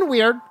 Nothing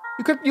weird.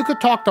 You could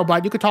talk though,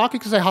 bud. You could talk. You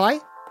could say hi.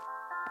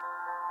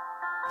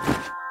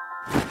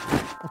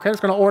 Okay,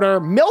 it's gonna order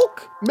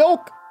milk,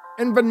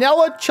 and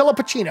vanilla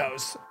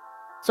chillipachinos.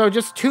 So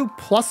just 2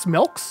 plus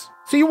milks.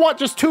 So you want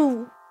just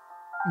 2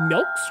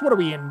 milks? What are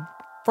we in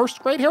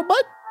first grade here,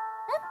 bud?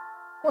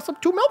 Want some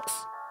 2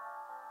 milks?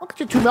 I'll get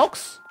you 2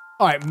 milks.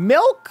 All right,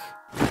 milk.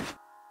 Let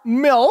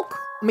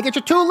me get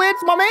you 2 lids,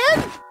 my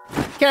man.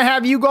 Can't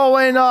have you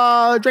going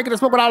drinking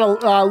this milk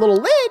without a little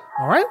lid.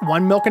 All right,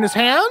 1 milk in his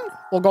hand.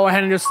 We'll go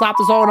ahead and just slap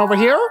this on over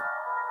here.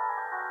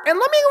 And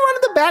let me run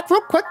in the back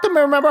real quick to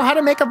remember how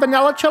to make a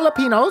vanilla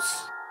chilipinos.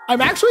 I'm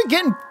actually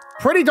getting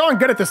pretty darn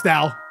good at this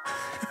now.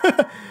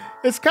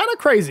 It's kind of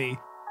crazy.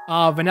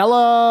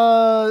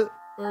 Vanilla,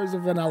 where's the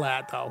vanilla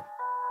at though?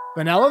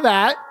 Vanilla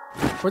that,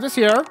 put this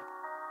here.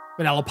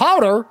 Vanilla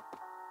powder.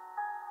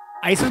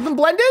 Ice has been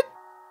blended.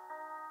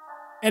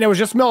 And it was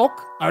just milk.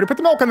 I already put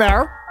the milk in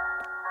there.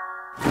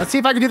 Let's see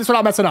if I can do this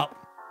without messing up.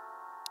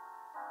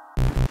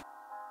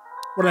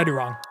 What did I do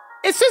wrong?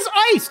 It says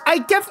ice.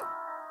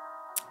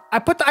 I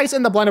put the ice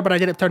in the blender, but I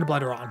didn't turn the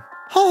blender on.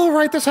 All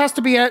right, this has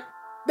to be it.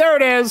 There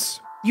it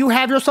is. You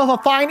have yourself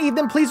a fine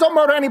evening. Please don't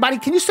murder anybody.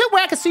 Can you sit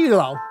where I can see you,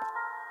 though?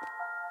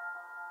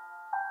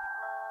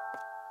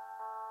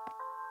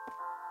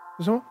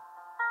 So,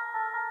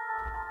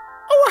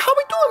 oh, how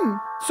we doing,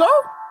 sir?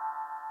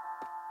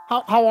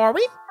 How are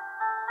we?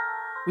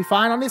 We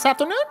fine on this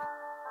afternoon?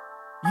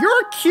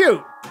 You're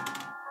cute.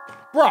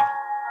 Bro.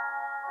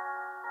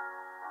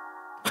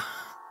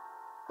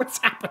 What's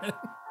happening?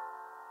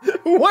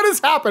 What is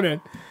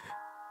happening?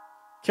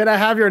 Can I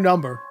have your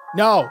number?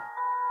 No.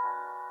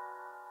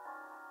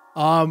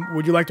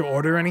 Would you like to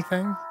order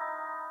anything?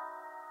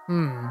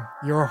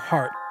 Your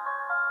heart.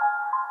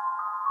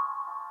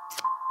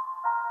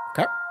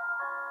 Okay.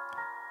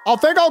 I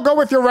think I'll go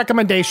with your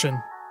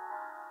recommendation.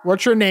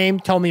 What's your name?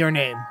 Tell me your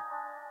name.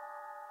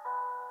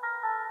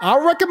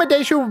 Our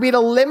recommendation would be the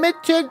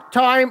limited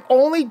time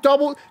only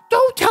double.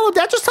 Don't tell him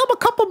that. Just tell him a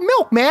cup of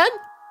milk, man.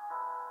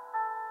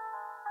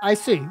 I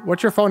see.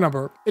 What's your phone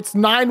number? It's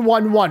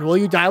 911. Will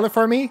you dial it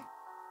for me?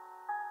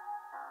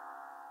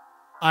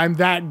 I'm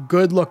that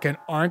good looking,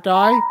 aren't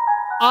I?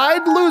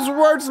 I'd lose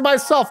words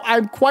myself.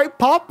 I'm quite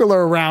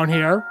popular around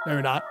here. No,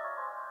 you're not.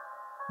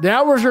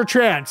 Now was your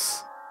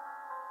chance.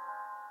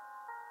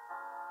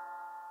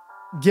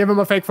 Give him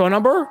a fake phone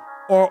number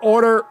or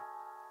order.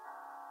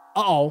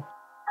 Uh-oh.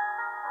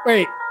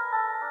 Wait.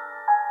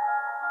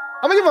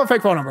 I'm gonna give him a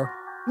fake phone number.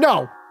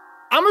 No.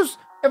 If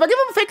I give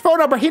him a fake phone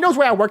number, he knows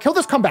where I work. He'll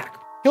just come back.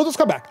 He'll just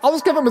come back. I'll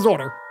just give him his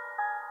order.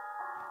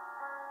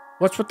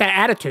 What's with that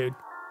attitude?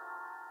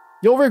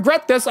 You'll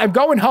regret this. I'm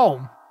going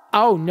home.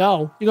 Oh,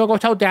 no. You gonna go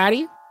tell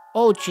Daddy?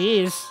 Oh,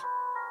 jeez.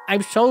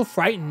 I'm so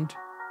frightened.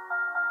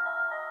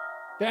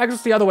 The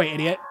exit's the other way,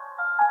 idiot.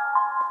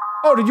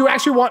 Oh, did you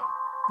actually want...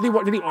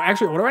 Did he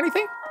actually order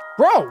anything?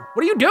 Bro,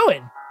 what are you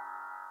doing?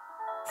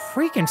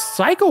 Freaking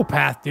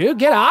psychopath, dude.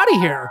 Get out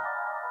of here.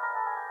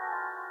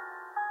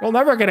 You'll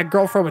never get a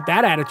girlfriend with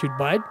that attitude,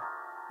 bud.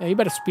 Yeah, you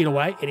better speed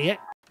away, idiot.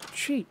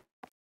 Gee.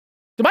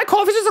 Did my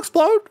coffee just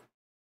explode?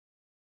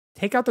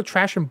 Take out the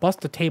trash and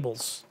bust the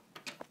tables.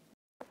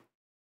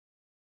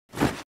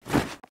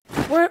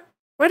 Where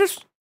is...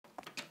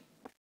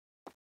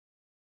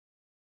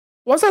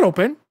 Was that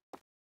open?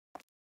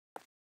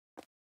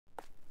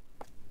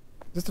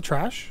 Is this the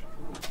trash?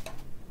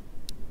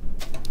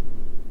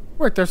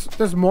 Wait,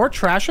 there's more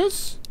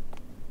trashes?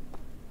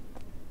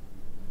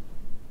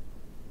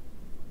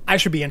 I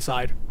should be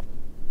inside.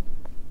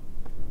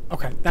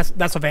 Okay,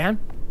 that's a van.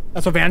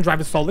 That's a van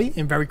driving slowly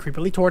and very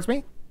creepily towards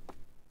me.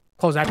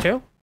 Close that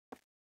too.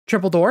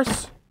 Triple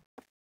doors.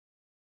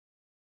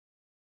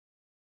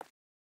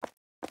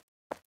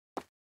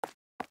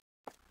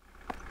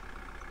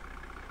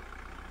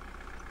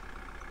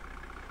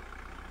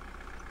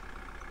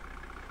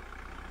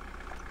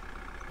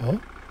 Oh?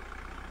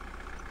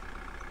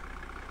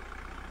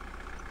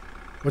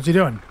 What's he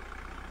doing?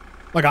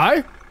 Like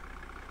I?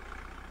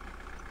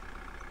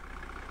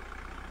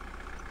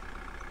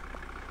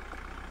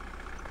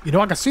 You know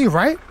I can see,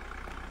 right?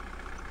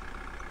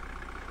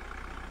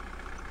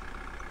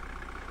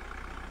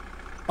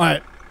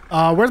 Alright.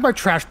 Where's my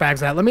trash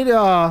bags at? Let me,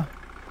 I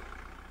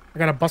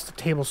gotta bust the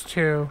tables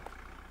too.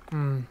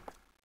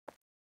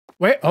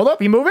 Wait, hold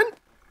up. You moving?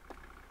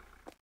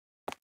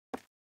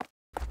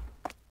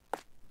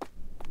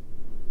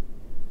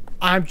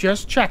 I'm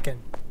just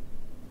checking.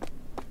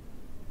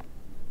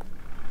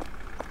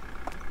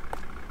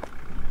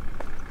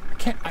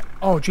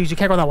 Oh, geez, you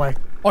can't go that way.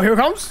 Oh, here it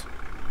comes.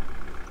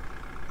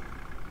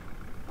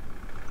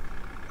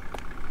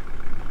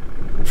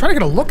 I'm trying to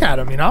get a look at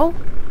him, you know?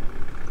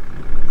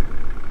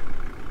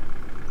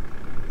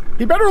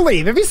 He better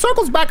leave. If he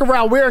circles back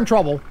around, we're in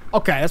trouble.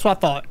 Okay, that's what I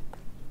thought.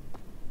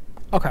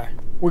 Okay,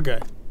 we're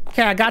good.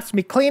 Okay, I got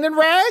some cleaning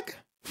rag.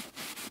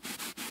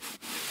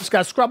 Just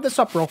gotta scrub this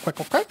up real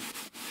quick, okay?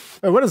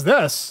 Wait, what is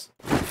this?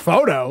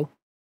 Photo?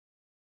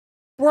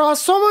 Bro,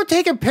 someone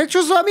taking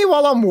pictures of me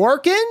while I'm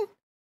working?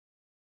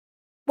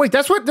 Wait,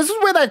 this is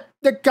where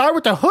the guy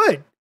with the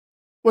hood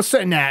was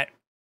sitting at.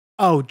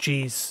 Oh,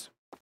 jeez.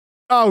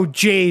 Oh,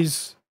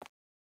 jeez.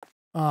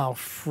 Oh,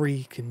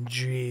 freaking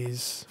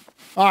jeez.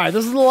 All right,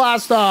 this is the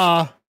last,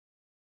 that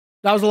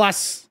was the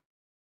last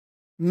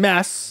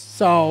mess,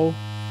 so.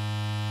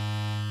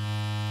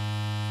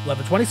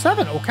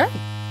 11:27, okay.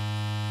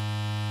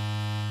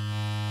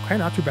 Okay,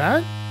 not too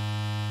bad.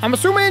 I'm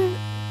assuming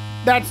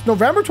that's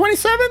November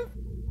 27th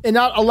and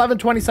not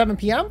 11:27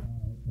 p.m.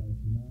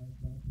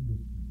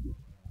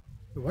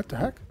 What the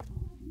heck?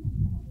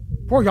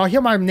 Bro, y'all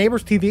hear my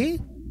neighbor's TV?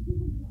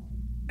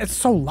 It's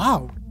so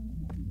loud.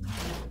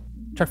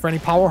 Check for any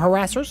power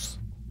harassers.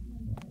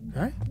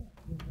 Okay.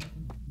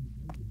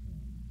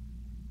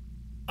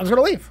 I'm just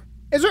gonna leave.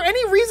 Is there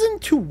any reason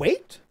to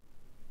wait?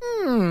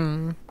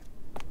 Oh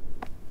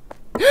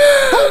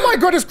my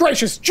goodness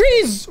gracious.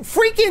 Jeez,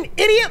 freaking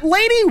idiot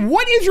lady.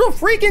 What is your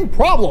freaking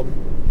problem?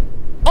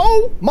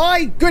 Oh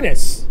my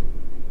goodness.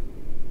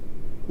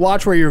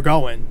 Watch where you're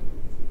going.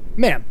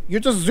 Ma'am, you're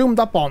just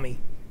zoomed up on me.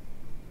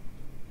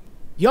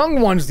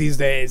 Young ones these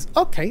days.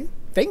 Okay,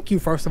 thank you,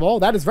 first of all.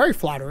 That is very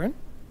flattering.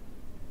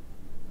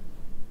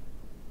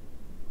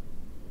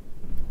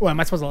 What,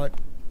 am I supposed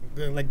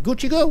to like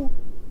Gucci go?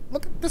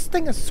 Look, this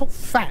thing is so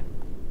fat.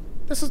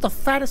 This is the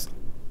fattest,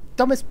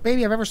 dumbest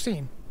baby I've ever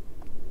seen.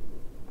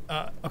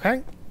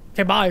 Okay.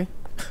 Okay, bye.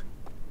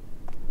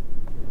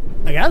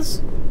 I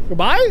guess?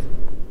 Goodbye?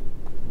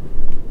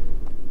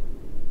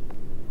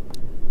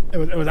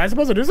 Was I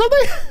supposed to do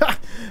something?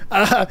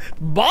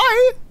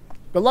 Bye.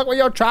 Good luck with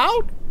your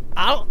child.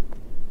 I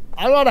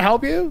don't know how to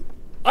help you.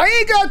 I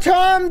ain't got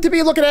time to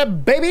be looking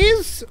at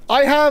babies.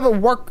 I have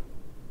work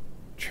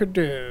to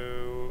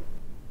do.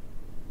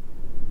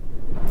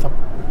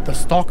 The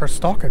stalker's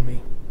stalking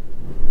me.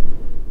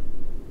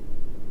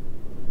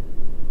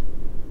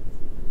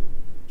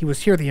 He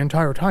was here the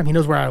entire time. He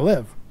knows where I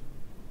live.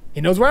 He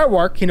knows where I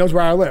work. He knows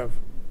where I live.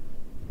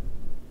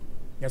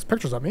 He has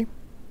pictures of me.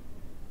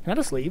 Can I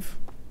just leave?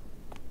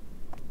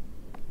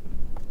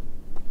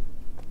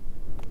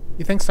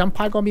 You think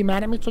Senpai gonna be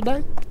mad at me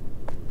today?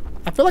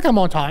 I feel like I'm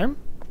on time.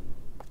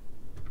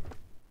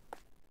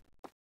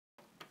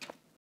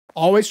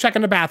 Always check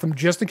in the bathroom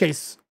just in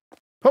case.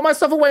 Put my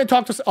stuff away and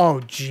talk to...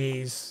 Oh,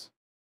 jeez.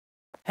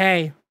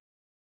 Hey.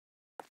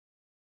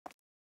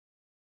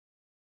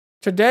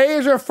 Today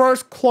is your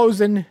first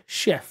closing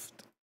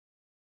shift.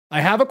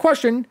 I have a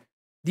question.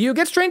 Do you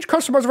get strange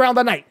customers around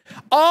the night?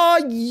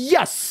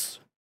 Yes.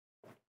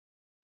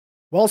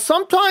 Well,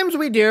 sometimes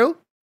we do.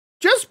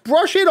 Just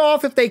brush it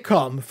off if they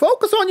come.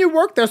 Focus on your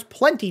work. There's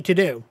plenty to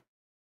do.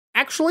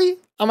 Actually,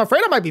 I'm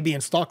afraid I might be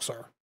being stalked,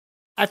 sir.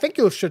 I think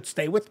you should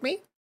stay with me.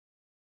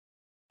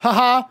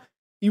 Haha.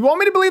 You want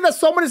me to believe that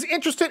someone is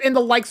interested in the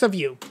likes of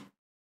you?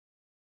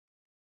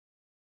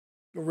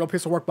 You're a real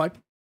piece of work, bud.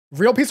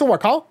 Real piece of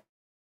work, huh?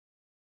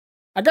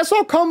 I guess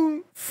I'll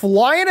come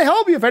flying to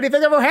help you if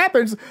anything ever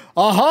happens.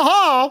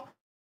 Ha.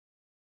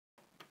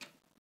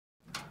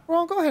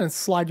 Well, go ahead and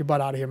slide your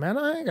butt out of here, man.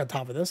 I ain't got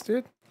time for this,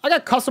 dude. I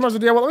got customers to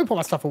deal with. Let me put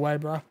my stuff away,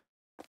 bro.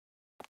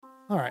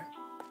 All right.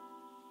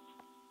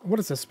 What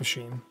is this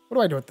machine? What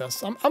do I do with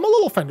this? I'm a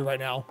little offended right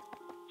now.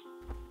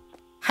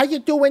 How you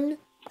doing,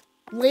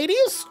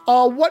 ladies?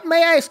 What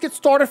may I get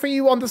started for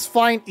you on this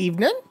fine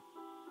evening?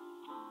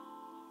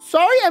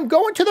 Sorry, I'm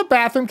going to the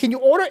bathroom. Can you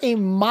order a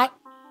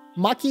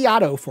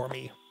macchiato for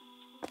me?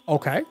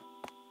 Okay.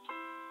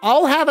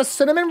 I'll have a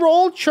cinnamon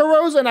roll,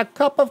 churros, and a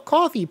cup of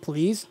coffee,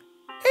 please.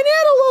 And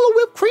add a little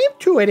whipped cream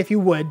to it if you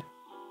would.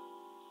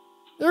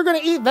 You're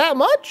gonna eat that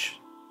much?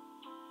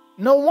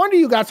 No wonder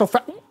you got so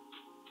fat.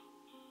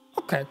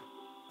 Okay.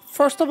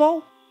 First of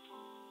all,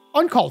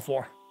 uncalled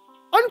for.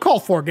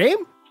 Uncalled for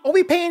game. Are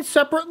we paying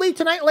separately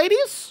tonight,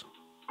 ladies?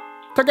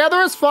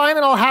 Together is fine,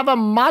 and I'll have a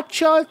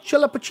matcha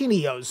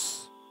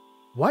chilappuccinos.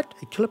 What?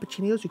 A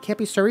chilappuccinos? You can't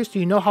be serious? Do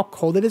you know how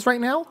cold it is right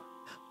now?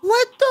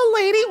 Let the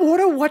lady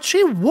order what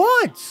she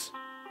wants.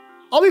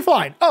 I'll be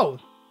fine. Oh,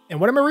 and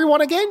what did Marie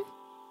want again?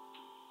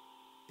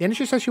 Didn't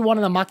she say she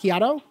wanted a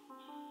macchiato?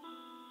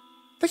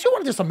 I think she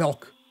wanted just a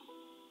milk.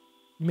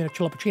 You mean a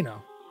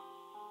chilappuccino?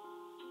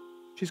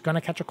 She's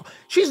gonna catch a cold.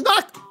 She's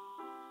not!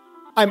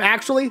 I'm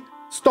actually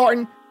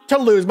starting to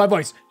lose my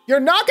voice. You're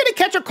not gonna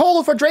catch a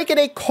cold for drinking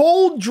a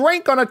cold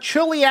drink on a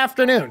chilly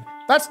afternoon.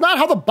 That's not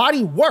how the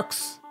body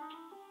works.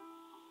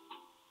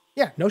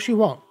 Yeah, no, she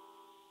won't.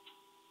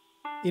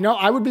 You know,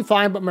 I would be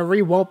fine, but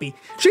Marie won't be.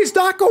 She's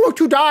not going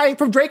to die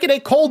from drinking a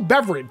cold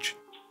beverage.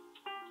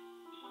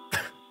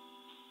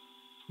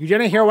 You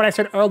didn't hear what I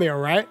said earlier,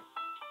 right?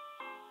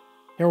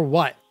 Hear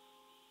what?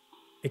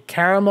 A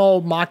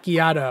caramel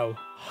macchiato.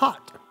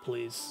 Hot,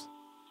 please.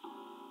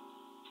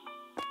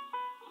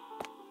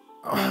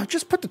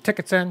 Just put the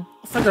tickets in.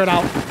 I'll figure it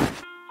out.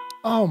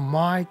 Oh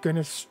my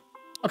goodness.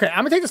 Okay, I'm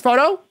gonna take this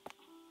photo.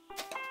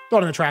 Throw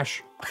it in the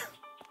trash.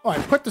 All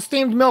right, put the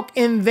steamed milk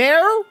in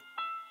there.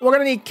 We're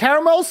gonna need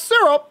caramel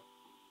syrup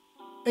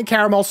and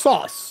caramel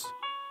sauce.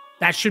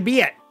 That should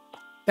be it.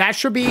 That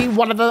should be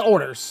one of the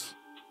orders.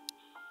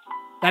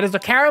 That is the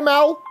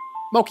caramel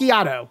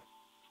macchiato.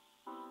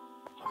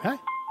 Okay,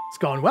 it's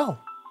going well.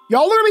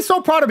 Y'all are gonna be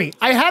so proud of me.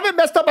 I haven't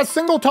messed up a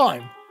single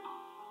time.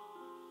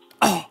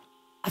 Oh,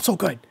 I'm so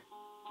good.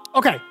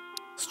 Okay,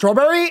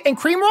 strawberry and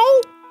cream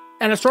roll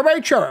and a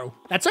strawberry churro.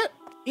 That's it,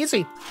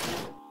 easy.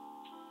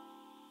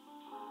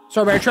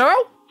 Strawberry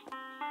churro.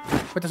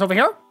 Put this over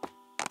here.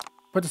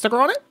 Put the sticker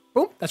on it.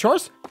 Boom, that's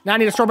yours. Now I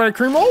need a strawberry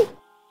cream roll.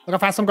 Look how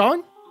fast I'm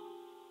going.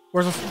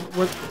 Where's this?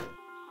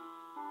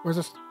 Where's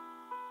this?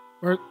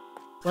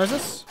 Where's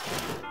this?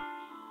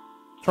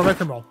 Strawberry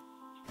cream roll.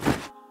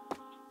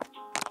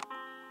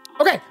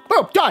 Okay,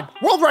 boom, done.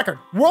 World record.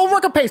 World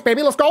record pace,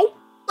 baby. Let's go.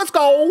 Let's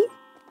go.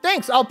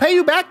 Thanks, I'll pay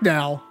you back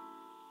now.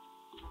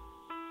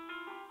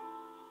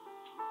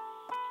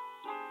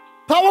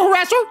 Power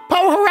harasser?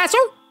 Power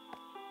harasser?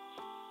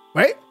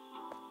 Wait.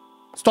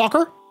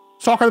 Stalker?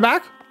 Stalker in the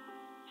back?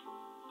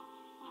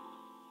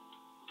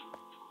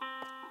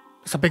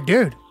 It's a big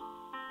dude.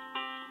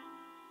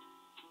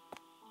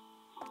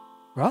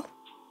 What?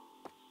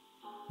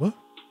 What?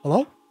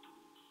 Hello?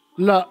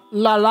 La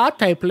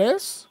latte,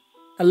 please.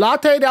 A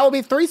latte, that will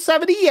be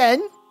 370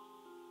 yen.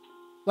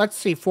 Let's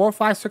see, 4,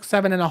 5, 6,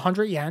 7, and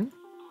 100 yen.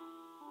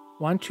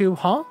 1, 2,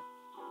 huh?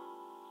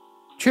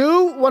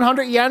 2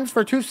 100 yen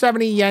for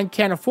 270 yen,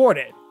 can't afford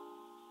it.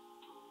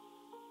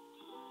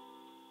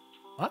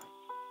 What?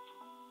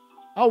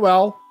 Oh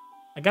well,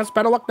 I guess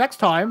better luck next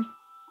time.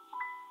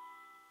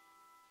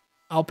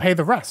 I'll pay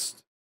the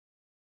rest.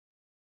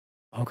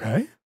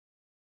 Okay.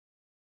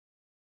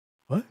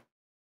 What?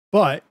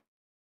 But,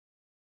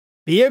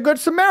 be a good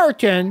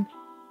Samaritan.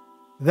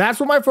 That's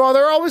what my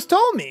father always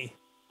told me.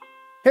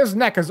 His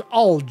neck is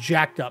all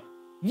jacked up.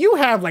 You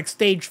have like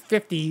stage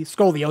 50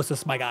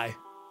 scoliosis, my guy.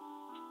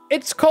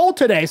 It's cold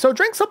today, so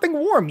drink something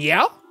warm,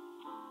 yeah?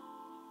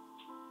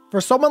 For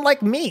someone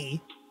like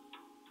me,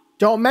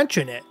 don't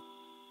mention it.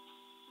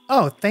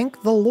 Oh,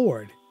 thank the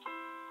Lord.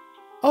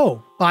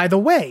 Oh, by the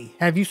way,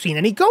 have you seen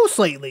any ghosts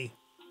lately?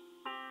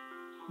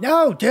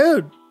 No,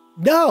 dude.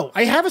 No,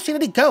 I haven't seen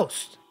any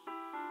ghosts.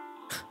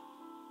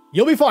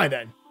 You'll be fine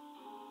then.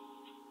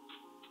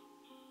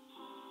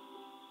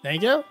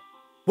 Thank you.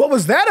 What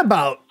was that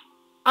about?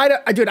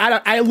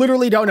 I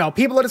literally don't know.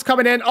 People are just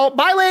coming in. Oh,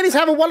 bye, ladies.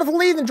 Have a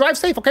wonderful evening. Drive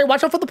safe. Okay,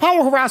 watch out for the power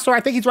harasser. I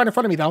think he's right in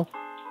front of me, though.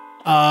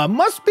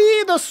 Must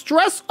be the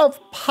stress of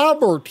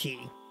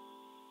poverty.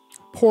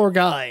 Poor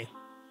guy.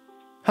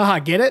 Haha,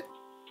 get it?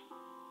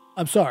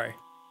 I'm sorry.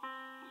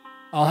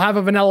 I'll have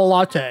a vanilla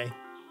latte.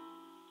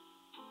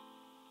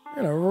 You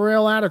got a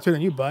real attitude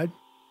on you, bud.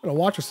 Better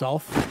watch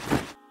yourself.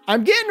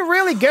 I'm getting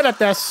really good at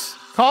this.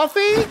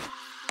 Coffee,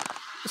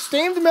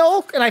 steamed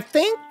milk, and I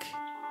think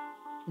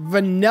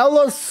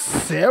vanilla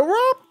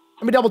syrup?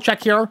 Let me double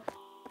check here.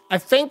 I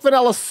think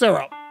vanilla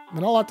syrup.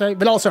 Vanilla latte,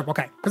 vanilla syrup,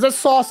 okay. Because there's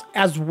sauce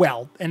as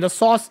well. And the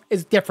sauce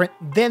is different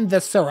than the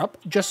syrup,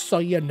 just so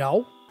you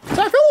know. So I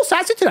feel a little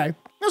sassy today.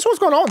 That's what's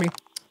going on with me.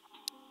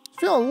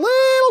 Feeling a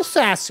little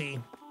sassy.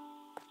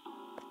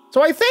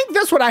 So I think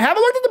this one, I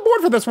haven't looked at the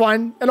board for this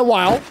one in a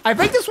while. I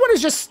think this one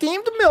is just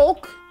steamed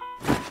milk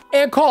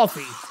and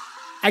coffee.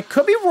 I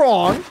could be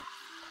wrong.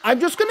 I'm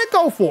just gonna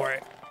go for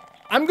it.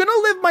 I'm gonna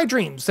live my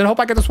dreams and hope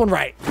I get this one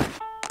right.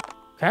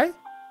 Okay.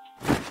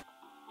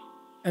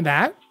 And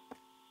that.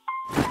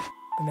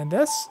 And then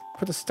this.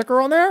 Put the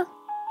sticker on there.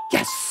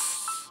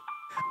 Yes!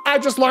 I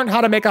just learned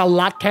how to make a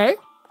latte.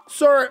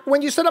 Sir,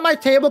 when you sit at my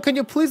table, can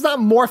you please not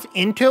morph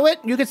into it?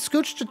 You could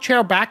scooch the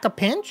chair back a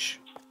pinch.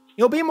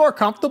 You'll be more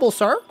comfortable,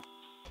 sir.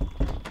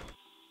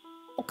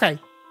 Okay,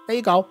 there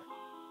you go.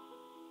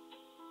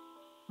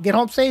 Get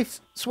home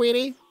safe,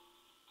 sweetie.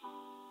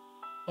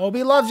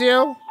 Obi loves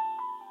you.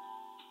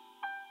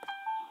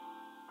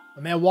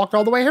 The man walked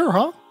all the way here,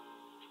 huh?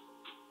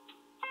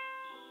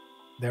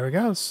 There he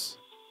goes.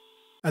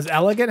 As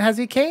elegant as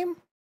he came?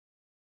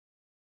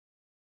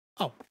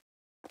 Oh.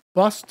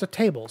 Bust the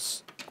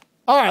tables.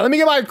 All right, let me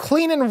get my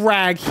cleaning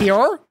rag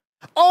here.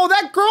 Oh,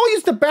 that girl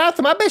used the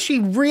bathroom. I bet she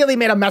really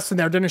made a mess in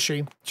there, didn't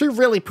she? She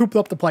really pooped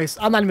up the place.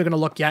 I'm not even gonna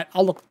look yet.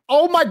 I'll look.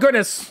 Oh my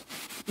goodness.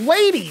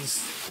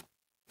 Ladies,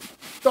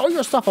 throw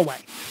your stuff away,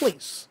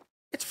 please.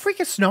 It's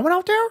freaking snowing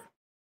out there.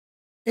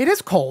 It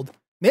is cold.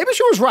 Maybe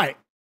she was right.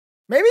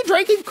 Maybe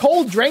drinking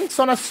cold drinks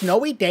on a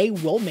snowy day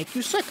will make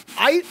you sick.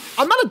 I'm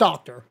not a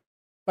doctor,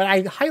 but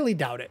I highly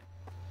doubt it.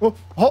 Oh,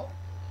 oh.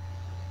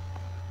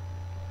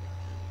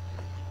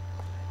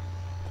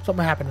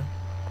 Something happening.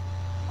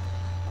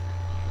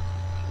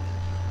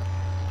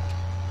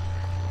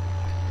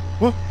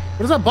 What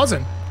is that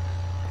buzzing?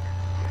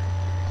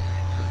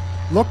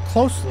 Look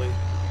closely.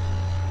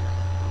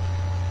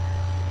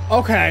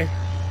 Okay.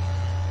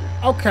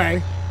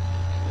 Okay.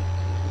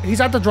 He's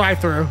at the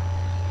drive-thru.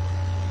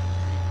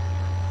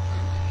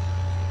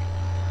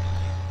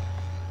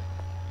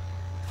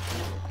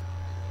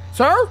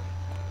 Sir?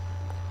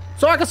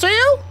 So I can see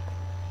you?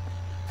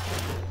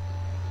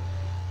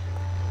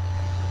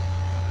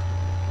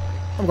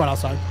 I'm going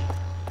outside.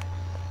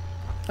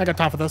 I got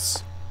time for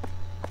this.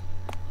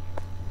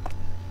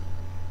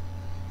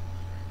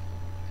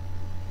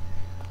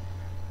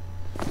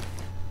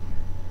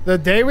 The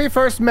day we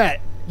first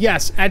met,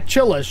 yes, at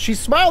Chillas, she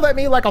smiled at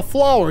me like a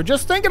flower.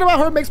 Just thinking about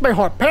her makes my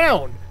heart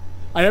pound.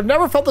 I have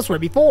never felt this way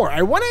before.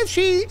 I wonder if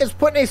she is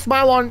putting a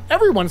smile on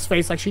everyone's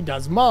face like she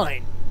does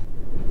mine.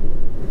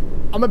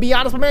 I'm gonna be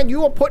honest, man,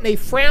 you are putting a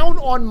frown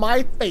on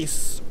my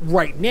face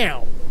right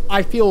now.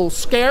 I feel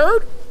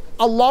scared,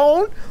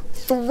 alone,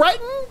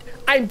 threatened.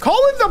 I'm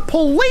calling the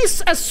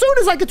police as soon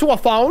as I get to a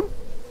phone.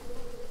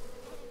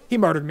 He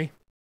murdered me.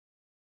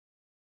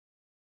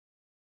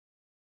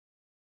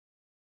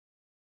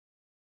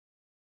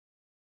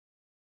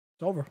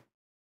 It's over.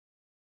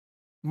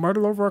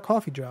 Murder over a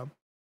coffee job.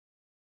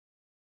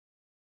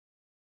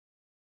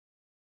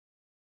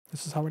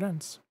 This is how it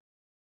ends.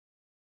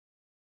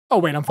 Oh,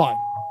 wait, I'm fine.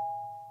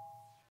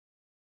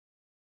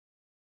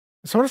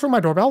 Is someone just ring my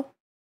doorbell?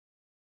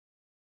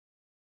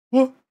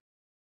 What?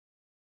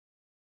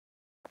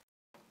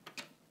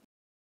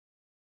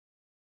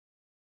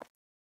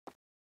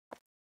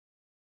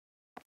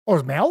 Oh,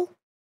 it's mail?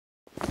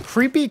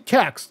 Creepy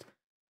text.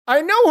 I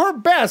know her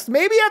best.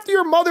 Maybe after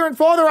your mother and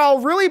father, I'll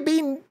really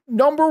be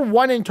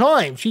 #1 in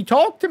time. She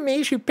talked to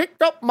me, she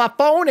picked up my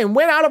phone and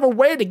went out of her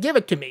way to give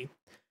it to me.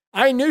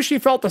 I knew she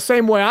felt the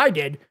same way I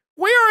did.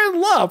 We are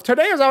in love.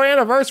 Today is our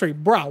anniversary.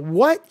 Bruh,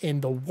 what in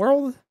the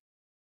world?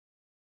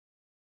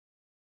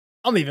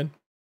 I'm leaving.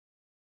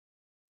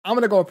 I'm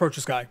gonna go approach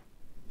this guy.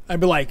 I'd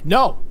be like,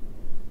 no.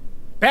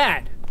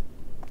 Bad.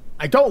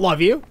 I don't love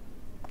you.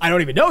 I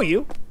don't even know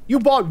you. You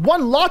bought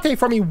one latte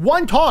from me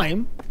one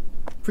time.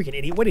 Freaking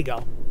idiot. Where'd he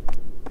go?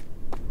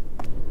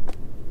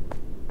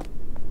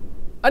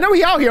 I know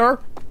he out here.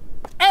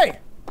 Hey,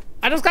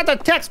 I just got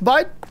that text,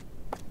 bud.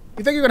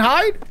 You think you can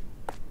hide?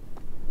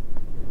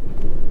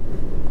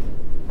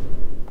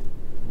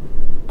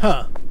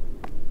 Huh.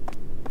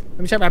 Let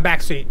me check my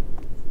back seat.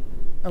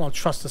 I don't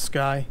trust this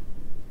guy.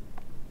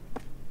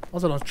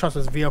 Also don't trust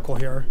this vehicle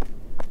here.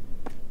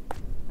 I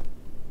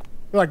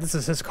feel like this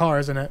is his car,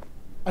 isn't it?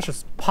 I should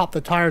just pop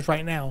the tires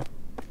right now.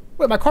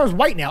 Wait, my car's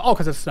white now. Oh,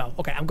 because it's snow.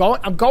 Okay, I'm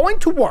going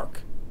to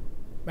work.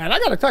 Man, I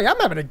gotta tell you, I'm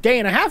having a day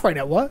and a half right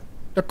now. What?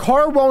 The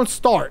car won't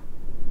start.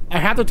 I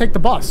have to take the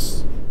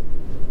bus.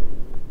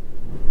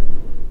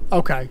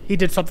 Okay, he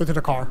did something to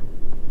the car.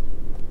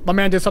 My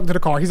man did something to the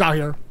car. He's out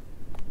here.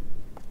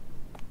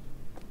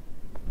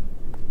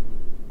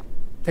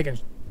 Taking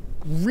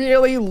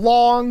really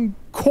long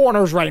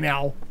corners right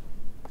now.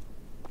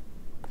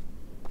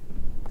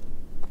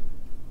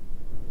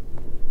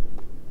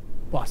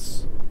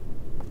 Bus.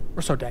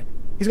 We're so dead.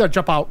 He's gonna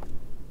jump out.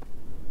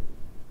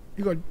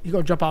 He's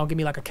gonna jump out and give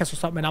me like a kiss or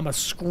something, and I'm gonna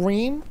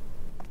scream.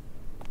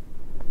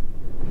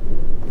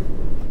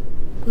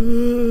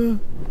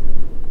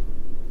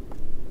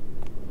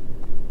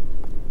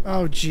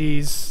 Oh,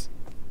 jeez.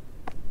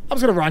 I'm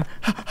just gonna run.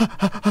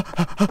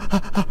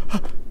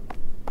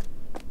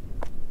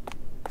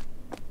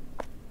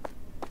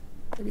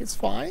 Maybe it's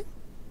fine.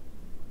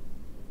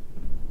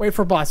 Wait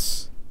for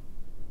bus.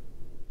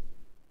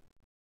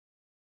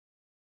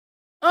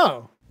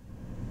 Oh.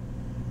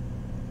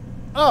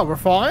 Oh, we're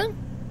fine?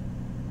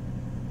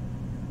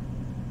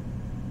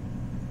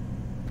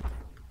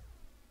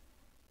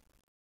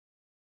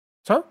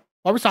 Sir?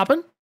 Are we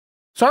stopping?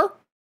 Sir?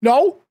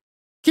 No?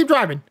 Keep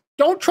driving.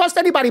 Don't trust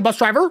anybody, bus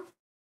driver.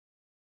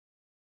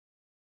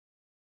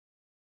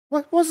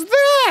 What was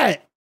that?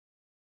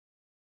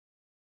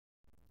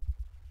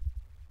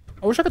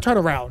 I wish I could turn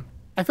around.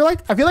 I feel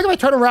like if I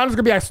turn around, there's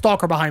gonna be a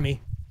stalker behind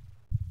me.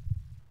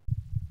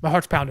 My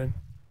heart's pounding.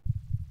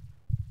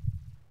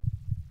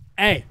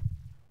 Hey.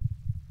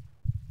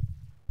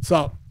 What's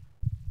up?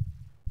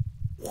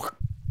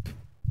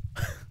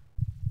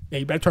 Yeah,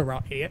 you better turn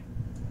around, idiot.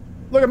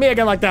 Look at me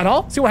again like that,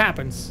 huh? See what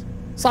happens.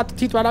 Slap the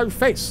teeth right out of your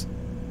face.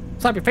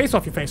 Slap your face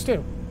off your face,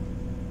 too.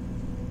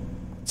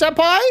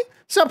 Senpai?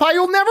 Senpai,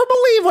 you'll never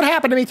believe what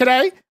happened to me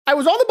today. I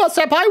was on the bus,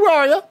 Senpai. Where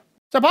are you?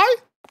 Senpai?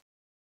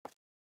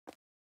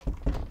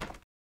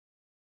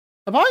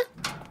 Senpai?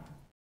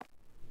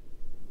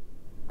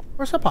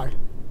 Where's Senpai?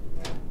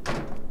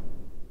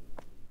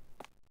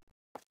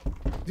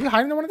 Is he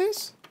hiding in one of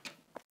these?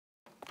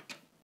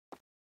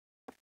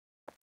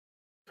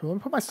 Cool, let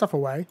me put my stuff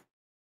away.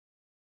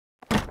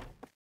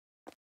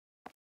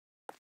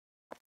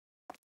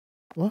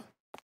 What?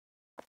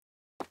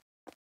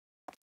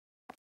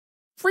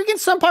 Freaking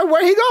Senpai,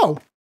 where'd he go?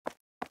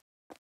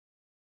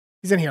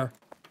 He's in here.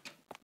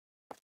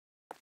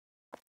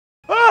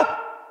 Ah!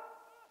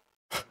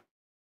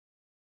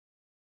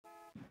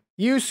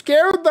 You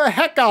scared the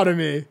heck out of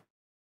me.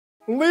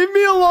 Leave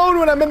me alone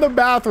when I'm in the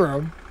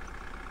bathroom.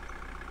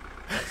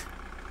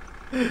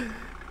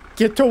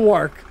 Get to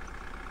work.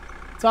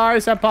 Sorry,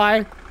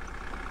 Senpai.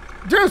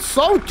 Dude,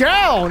 slow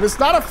down. It's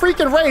not a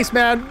freaking race,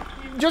 man.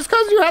 Just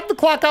because you have to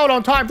clock out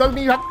on time doesn't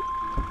mean you have to...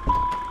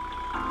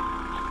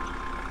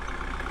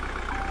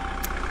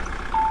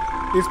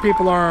 These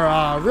people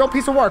are a real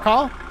piece of work,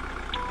 huh?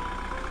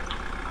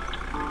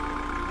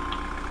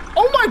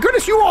 Oh my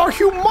goodness, you are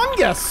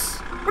humongous.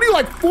 What are you,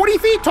 like 40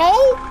 feet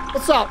tall?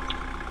 What's up?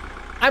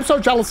 I'm so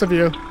jealous of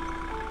you.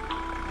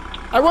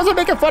 I wasn't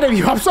making fun of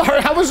you. I'm sorry.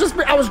 I was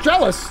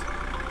jealous.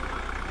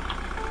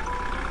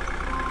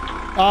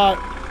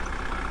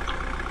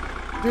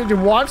 Did you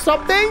want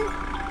something?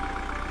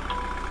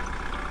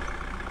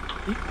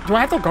 Do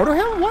I have to go to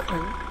him? What?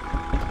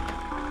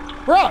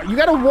 Bro, you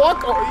gotta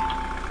walk.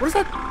 What is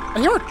that? I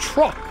hear a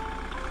truck.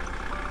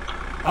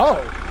 Oh.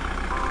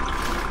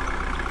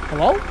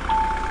 Hello?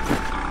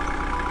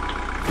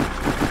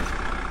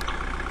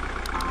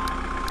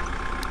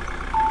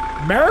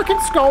 American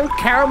scone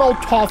caramel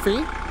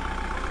toffee.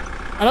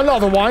 And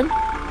another one.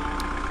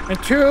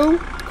 And 2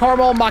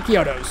 caramel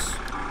macchiatos.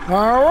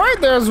 All right,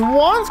 there's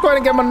one. Let's go ahead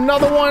and get him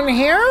another one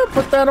here.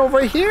 Put that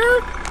over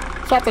here.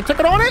 Slap the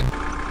ticket on it.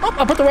 Oh,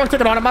 I put the wrong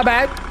ticket on it. My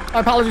bad. My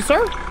apologies,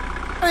 sir.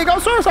 There you go,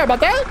 sir. Sorry about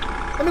that.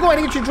 Let me go ahead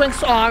and get you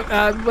drinks.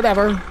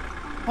 Whatever.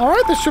 All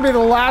right, this should be the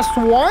last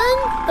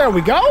one. There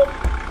we go.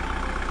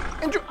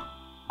 Enjoy.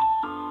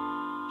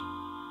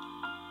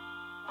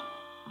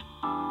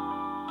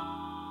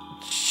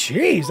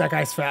 Jeez, that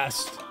guy's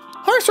fast.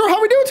 Hi, sir. How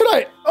are we doing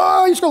tonight?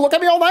 You just gonna look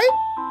at me all night?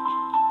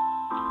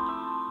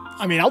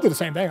 I mean, I'll do the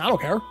same thing. I don't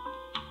care.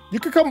 You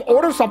could come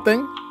order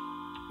something.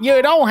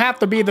 You don't have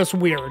to be this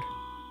weird.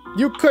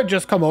 You could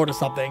just come order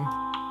something.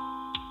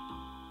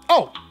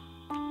 Oh.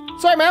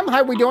 Sorry, ma'am.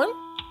 How we doing?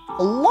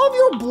 I love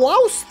your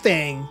blouse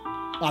thing,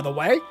 by the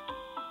way.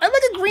 I'd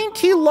like a green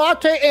tea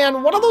latte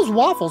and one of those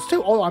waffles,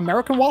 too. Oh,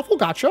 American waffle?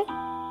 Gotcha.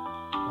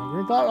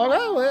 Okay,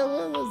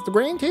 well, it's the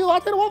green tea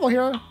latte and waffle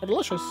here. They're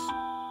delicious.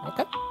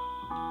 Okay.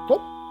 Cool.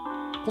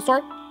 Cool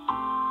story.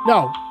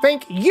 No,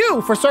 thank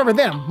you for serving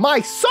them.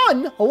 My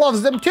son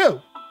loves them, too.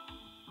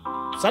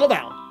 Settle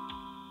down.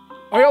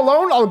 Are you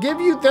alone? I'll give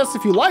you this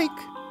if you like.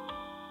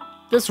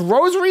 This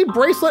rosary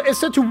bracelet is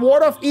said to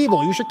ward off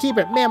evil. You should keep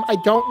it. Ma'am, I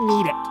don't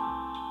need it.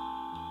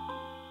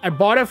 I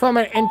bought it from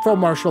an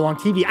infomercial on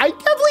TV. I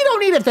definitely don't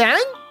need it then.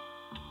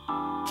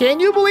 Can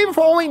you believe it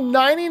for only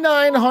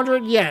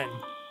 9,900 yen?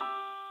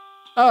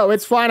 Oh,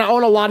 it's fine. I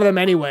own a lot of them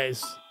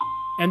anyways.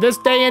 In this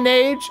day and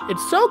age,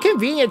 it's so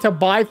convenient to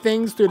buy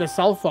things through the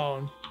cell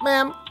phone.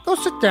 Ma'am, go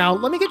sit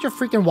down. Let me get your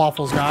freaking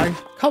waffles, guy.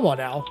 Come on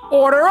now.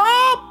 Order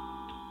up!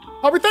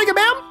 How we thinking,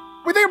 ma'am?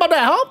 What you think about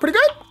that, huh? Pretty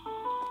good?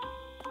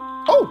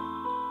 Oh.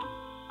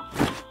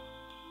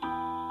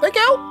 Thank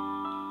you.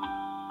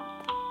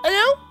 Thank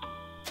you.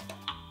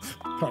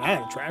 Throw that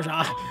in the trash.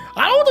 I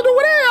don't know what to do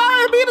with it.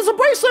 I mean, it's a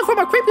bracelet from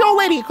a creepy old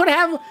lady. It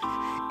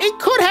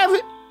could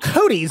have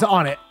cooties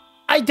on it.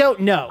 I don't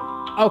know.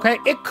 Okay,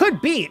 it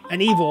could be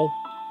an evil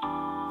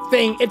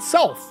thing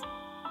itself.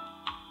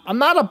 I'm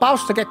not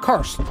about to get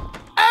cursed.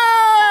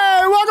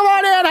 Hey, welcome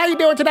on in. How you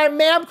doing tonight,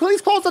 ma'am?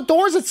 Please close the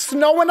doors. It's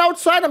snowing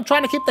outside. I'm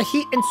trying to keep the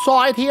heat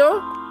inside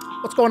here.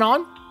 What's going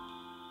on?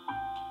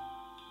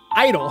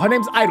 Idol. Her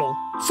name's Idol.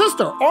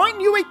 Sister,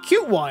 aren't you a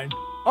cute one?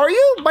 Are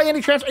you, by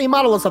any chance, a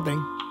model or something?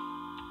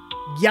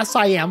 Yes,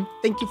 I am.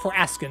 Thank you for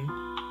asking.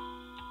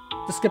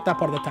 Just skip that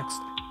part of the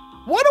text.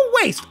 What a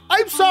waste.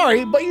 I'm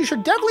sorry, but you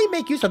should definitely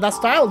make use of that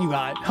style you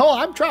got. Oh,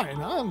 I'm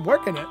trying. I'm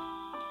working it.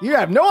 You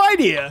have no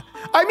idea.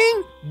 I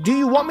mean, do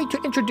you want me to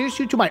introduce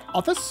you to my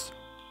office?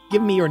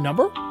 Give me your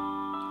number?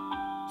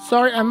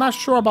 Sorry, I'm not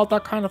sure about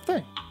that kind of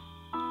thing.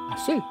 I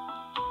see.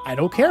 I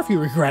don't care if you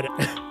regret it.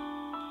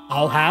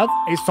 I'll have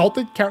a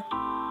salted caramel.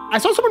 I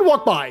saw someone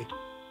walk by.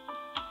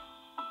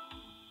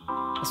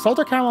 A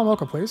salted caramel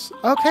mocha, please.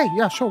 Okay,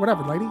 yeah, sure,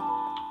 whatever, lady.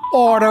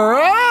 Order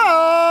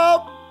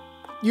up!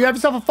 You have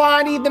yourself a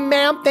fine evening,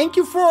 ma'am. Thank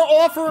you for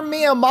offering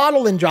me a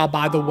modeling job,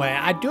 by the way.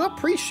 I do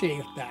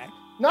appreciate that.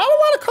 Not a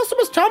lot of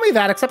customers tell me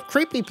that, except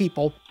creepy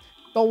people.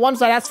 The ones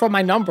that ask for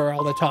my number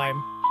all the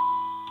time.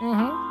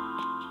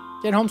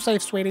 Get home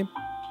safe, sweetie.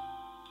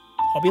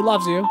 Hope he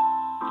loves you.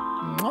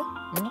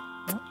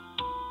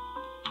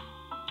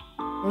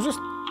 It was just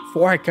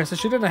forehead kisses.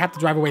 She didn't have to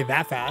drive away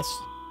that fast.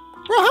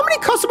 Bro, how many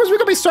customers we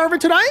gonna be serving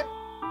tonight?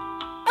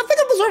 I think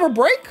I deserve a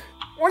break.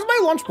 Where's my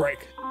lunch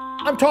break?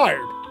 I'm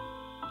tired.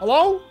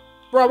 Hello?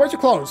 Bro, where's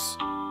your clothes?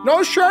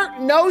 No shirt,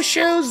 no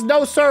shoes,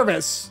 no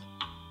service.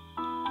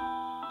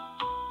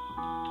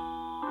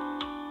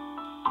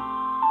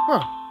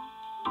 Huh.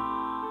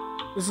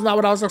 This is not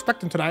what I was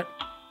expecting tonight.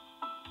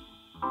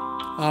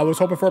 I was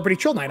hoping for a pretty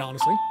chill night,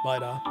 honestly,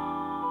 but,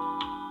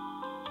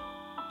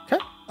 okay.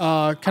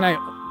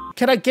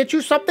 Can I get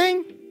you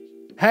something?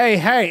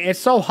 Hey, it's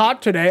so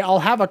hot today, I'll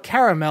have a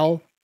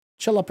caramel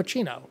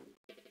chillappuccino.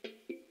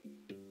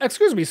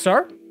 Excuse me,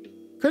 sir.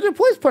 Could you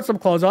please put some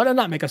clothes on and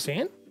not make a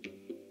scene?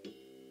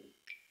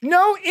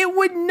 No, it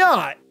would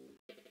not.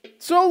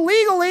 So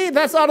legally,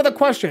 that's out of the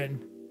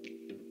question.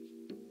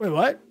 Wait,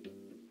 what?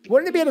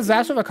 Wouldn't it be a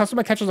disaster if a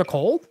customer catches a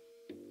cold?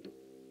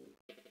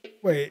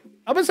 Wait,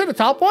 I'm gonna say the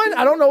top one?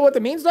 I don't know what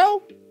that means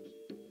though.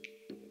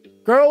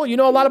 Girl, you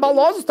know a lot about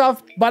laws and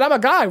stuff, but I'm a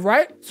guy,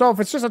 right? So if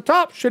it's just a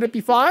top, should it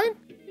be fine?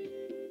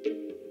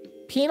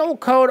 Penal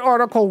Code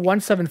Article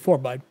 174,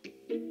 bud.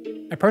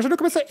 A person who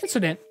commits an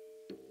incident,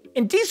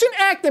 indecent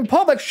act in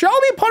public shall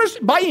be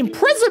punished by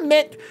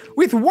imprisonment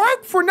with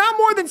work for not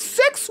more than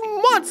 6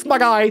 months, my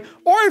guy,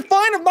 or a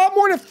fine of not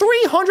more than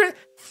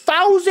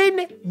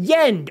 300,000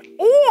 yen,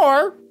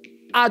 or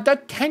a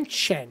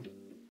detention.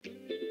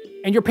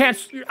 And your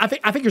pants, I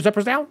think your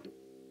zipper's down.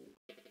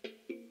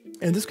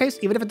 In this case,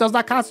 even if it does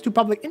not constitute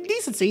public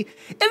indecency,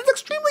 it is an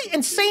extremely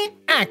insane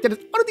act that is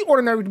out of the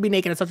ordinary to be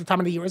naked at such a time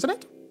of the year, isn't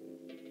it?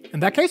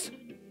 In that case,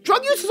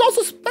 drug use is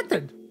also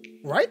suspected,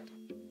 right?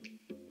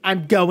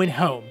 I'm going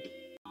home.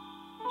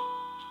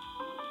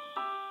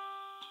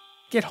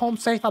 Get home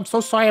safe. I'm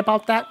so sorry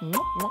about that.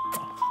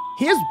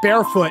 He is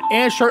barefoot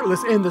and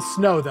shirtless in the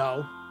snow,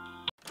 though.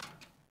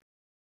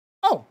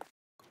 Oh,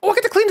 I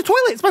get to clean the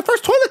toilet. It's my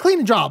first toilet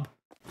cleaning job.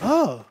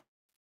 Oh,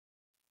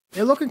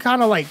 they're looking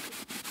kind of like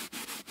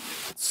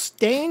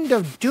stained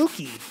of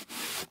dookie.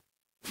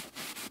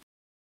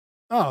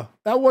 Oh,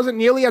 that wasn't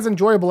nearly as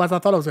enjoyable as I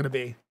thought it was going to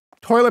be.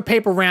 Toilet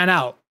paper ran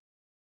out.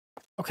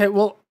 Okay,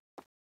 well,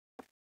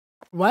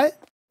 what?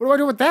 What do I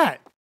do with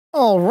that?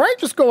 All right,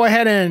 just go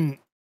ahead and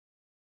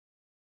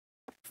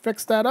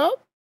fix that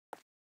up.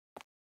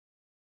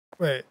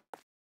 Wait,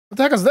 what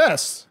the heck is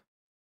this?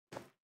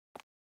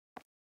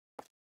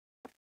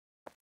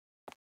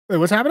 Wait,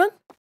 what's happening?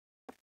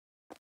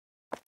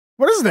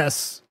 What is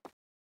this?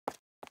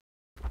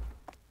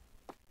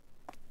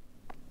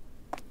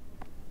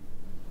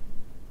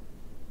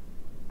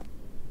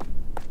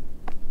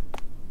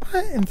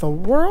 What in the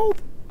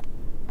world?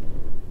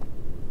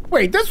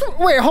 Wait,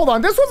 wait, hold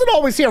on. This wasn't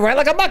always here, right?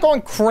 Like, I'm not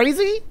going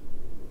crazy.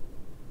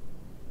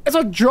 It's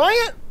a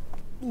giant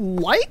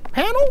light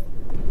panel?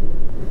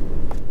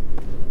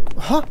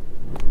 Huh?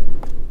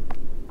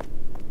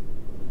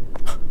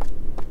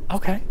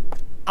 Okay.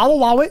 I'll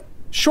allow it.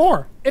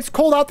 Sure. It's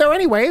cold out there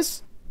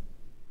anyways.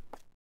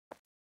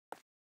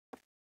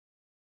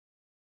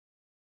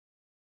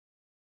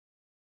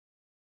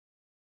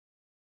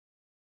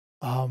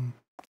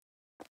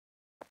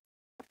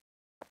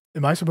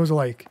 Am I supposed to,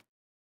 like,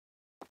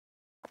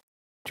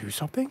 do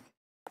something?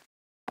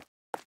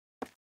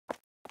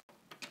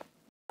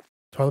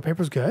 Toilet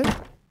paper's good?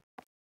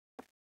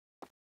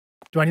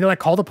 Do I need to, like,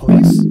 call the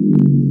police?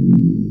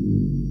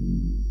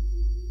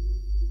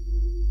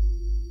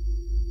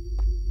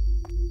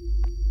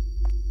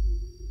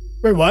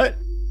 Wait, what?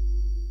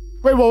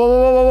 Wait,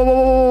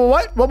 whoa,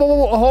 what?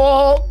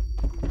 Whoa.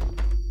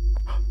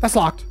 That's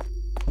locked.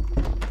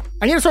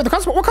 I need to start the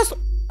customer. What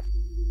customer?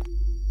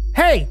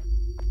 Hey!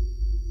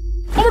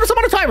 Oh my gosh, I'm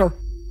on a timer.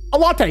 A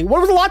latte.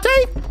 What was a latte?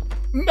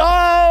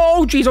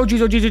 Oh, jeez.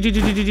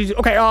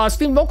 Okay,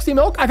 steamed milk.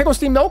 I think it was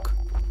steamed milk.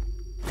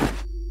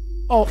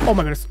 Oh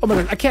my goodness.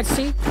 I can't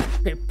see.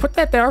 Okay, put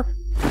that there.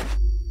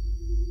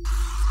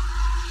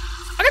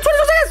 I got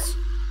 22 seconds!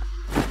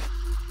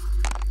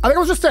 I think it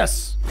was just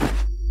this.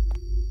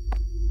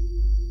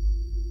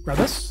 Grab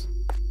this.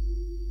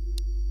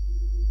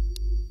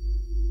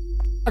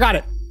 I got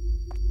it.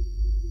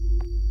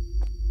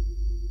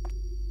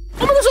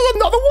 Oh my gosh, there's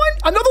another one?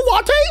 Another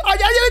latte? I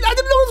didn't know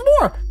there was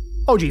more.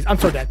 Oh geez, I'm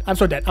so dead. I'm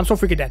so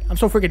freaking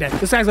dead.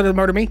 This guy's gonna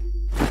murder me.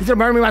 He's gonna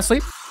murder me in my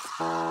sleep.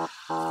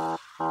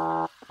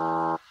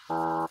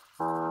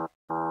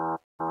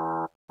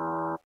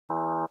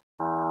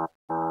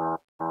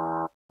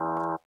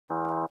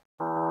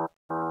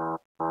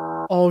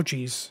 Oh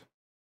geez.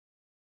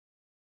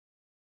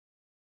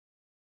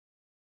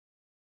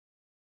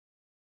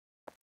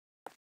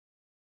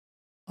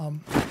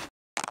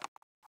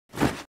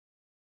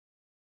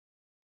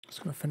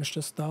 Just gonna finish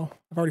this though.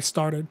 I've already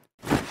started.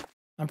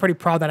 I'm pretty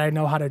proud that I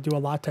know how to do a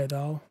latte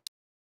though.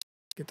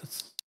 Get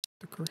this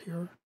sticker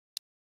here.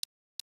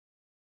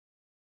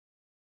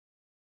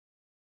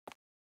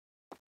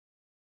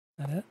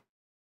 Is that it?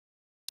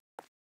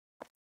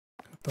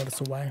 Throw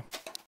this away.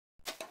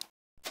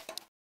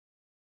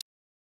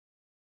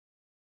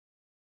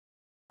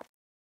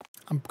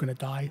 I'm gonna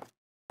die.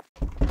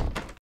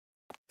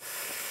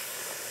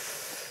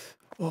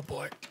 Oh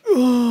boy.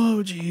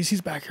 Oh geez,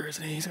 he's back here,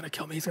 isn't he? He's gonna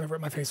kill me. He's gonna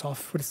rip my face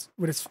off with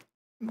his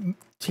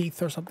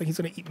teeth or something. He's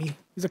gonna eat me.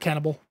 He's a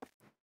cannibal.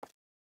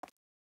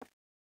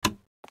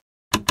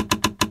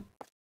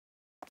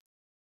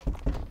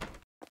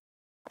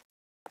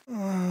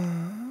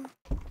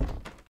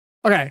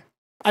 Okay.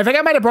 I think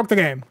I might have broke the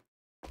game.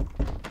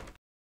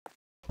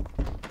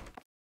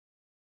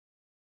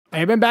 I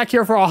have been back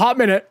here for a hot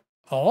minute.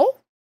 Oh?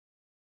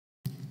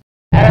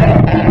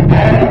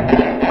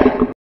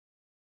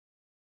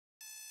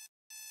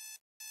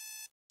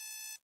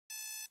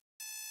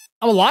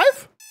 I'm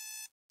alive?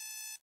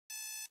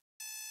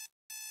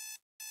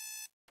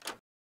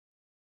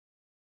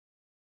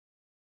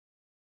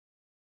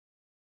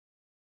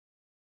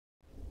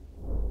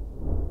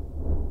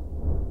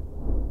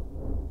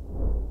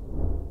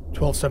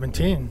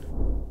 $12.17.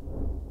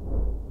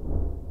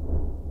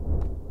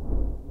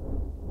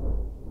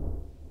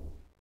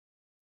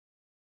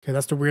 Okay,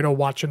 that's the weirdo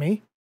watching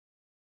me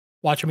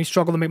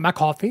struggle to make my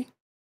coffee.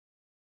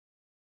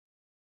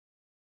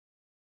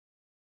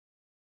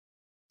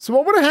 So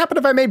what would have happened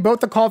if I made both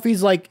the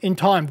coffees, like, in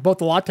time, both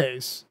the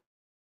lattes?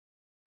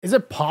 Is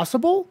it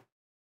possible?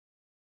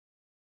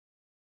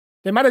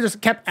 They might have just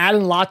kept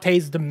adding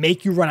lattes to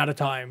make you run out of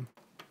time.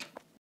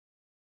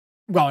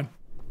 I'm going.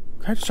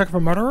 Can I just check for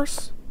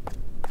murderers?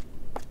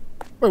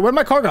 Wait, where'd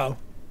my car go?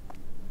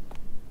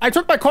 I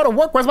took my car to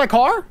work. Where's my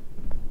car?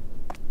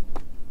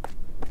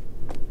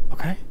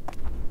 Okay.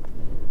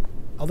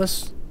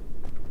 Let's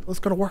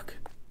go to work.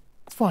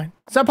 It's fine.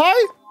 Senpai?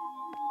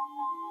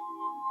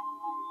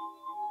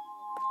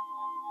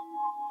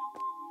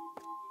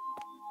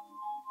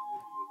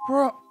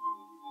 Bro.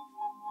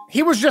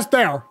 He was just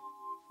there.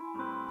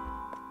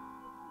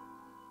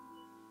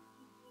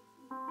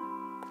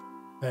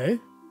 Hey?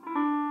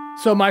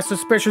 So my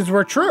suspicions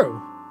were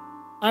true.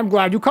 I'm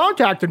glad you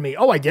contacted me.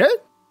 Oh, I did?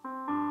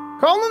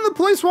 Calling the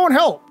police won't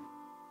help.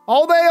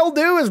 All they'll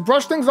do is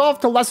brush things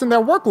off to lessen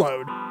their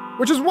workload,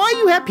 which is why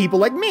you have people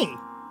like me.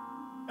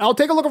 I'll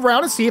take a look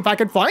around and see if I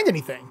can find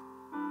anything.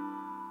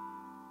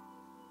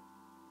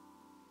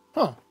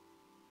 Huh.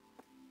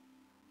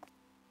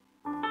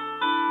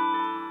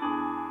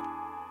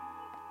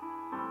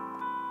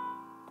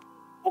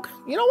 Okay,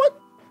 you know what?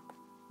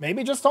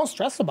 Maybe just don't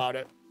stress about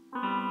it.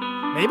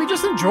 Maybe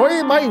just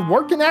enjoy my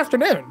working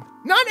afternoon.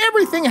 Not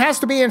everything has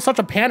to be in such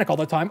a panic all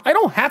the time. I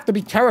don't have to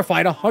be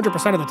terrified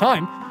 100% of the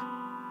time.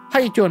 How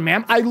you doing,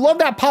 ma'am? I love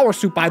that power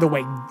soup, by the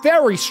way.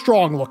 Very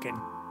strong looking.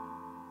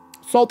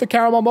 Salted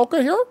caramel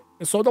mocha here.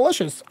 It's so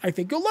delicious. I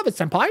think you'll love it,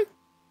 senpai.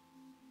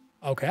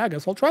 Okay, I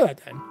guess I'll try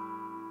that then.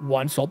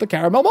 1 salted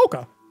caramel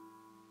mocha.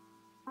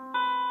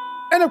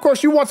 And of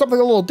course, you want something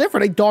a little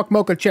different, a dark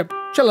mocha chip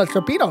Chillas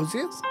torpedoes,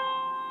 yes?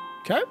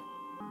 Okay.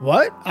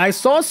 What? I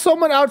saw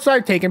someone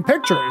outside taking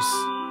pictures.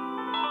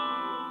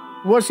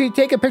 Was he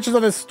taking pictures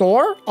of his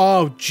store?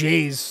 Oh,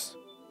 jeez.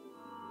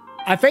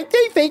 I think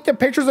they think the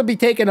pictures will be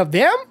taken of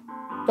them.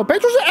 The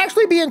pictures are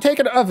actually being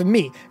taken of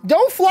me.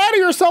 Don't flatter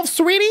yourself,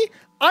 sweetie.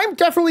 I'm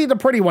definitely the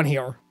pretty one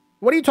here.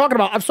 What are you talking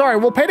about? I'm sorry.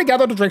 We'll pay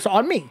together. The drinks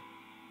on me.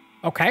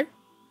 Okay.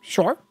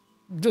 Sure.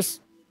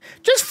 Just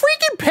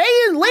freaking pay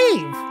and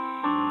leave.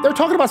 They're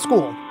talking about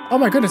school. Oh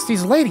my goodness,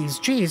 these ladies.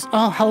 Jeez.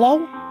 Oh, hello?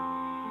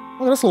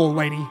 Look at this little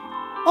lady.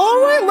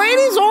 All right,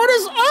 ladies,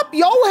 orders up.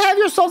 Y'all have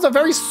yourselves a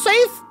very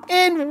safe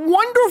and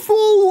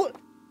wonderful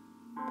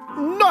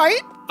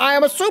night. I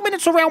am assuming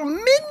it's around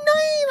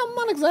midnight. I'm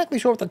not exactly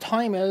sure what the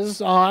time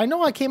is. I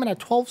know I came in at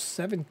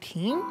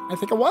 12:17, I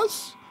think it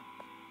was.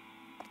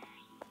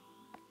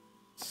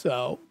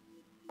 So,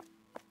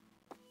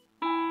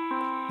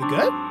 you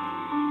good?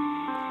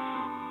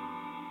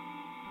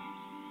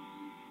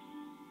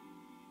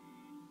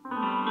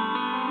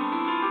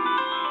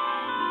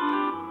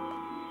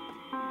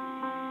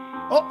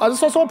 Oh, I just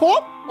saw someone pull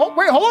up. Oh,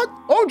 wait, hold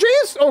on. Oh,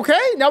 geez. Okay,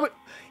 now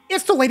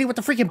it's the lady with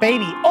the freaking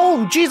baby.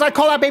 Oh, geez, I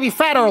called that baby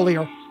fat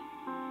earlier.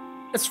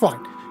 It's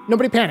fine.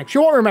 Nobody panic. She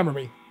won't remember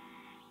me.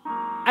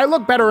 I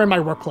look better in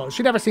my work clothes.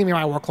 She'd never seen me in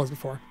my work clothes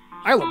before.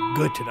 I look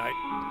good tonight.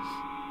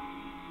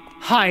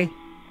 Hi.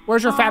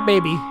 Where's your fat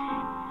baby?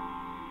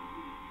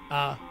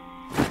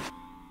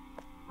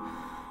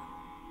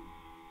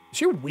 Is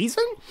she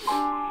wheezing?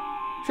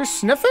 She's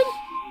sniffing?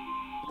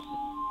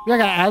 You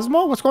got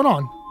asthma? What's going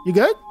on? You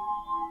good?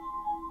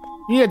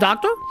 You need a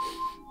doctor?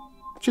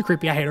 She's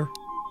creepy. I hate her.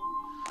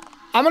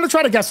 I'm gonna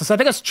try to guess this. I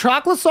think it's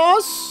chocolate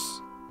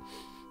sauce,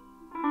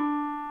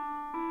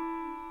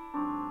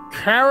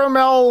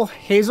 caramel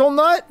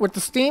hazelnut with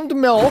the steamed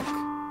milk.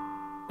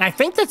 And I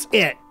think that's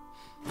it.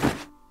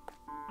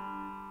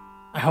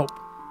 I hope.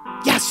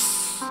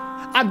 Yes!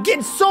 I'm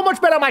getting so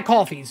much better at my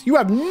coffees. You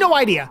have no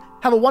idea.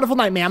 Have a wonderful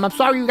night, ma'am. I'm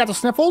sorry you got the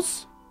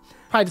sniffles.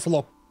 Probably just a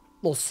little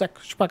sick.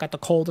 She probably got the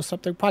cold or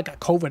something. Probably got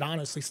COVID,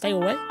 honestly. Stay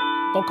away.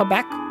 Don't come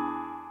back.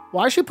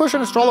 Why is she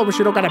pushing a stroller when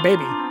she don't got a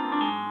baby?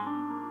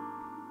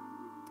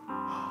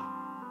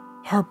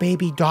 Her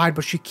baby died,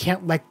 but she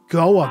can't let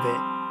go of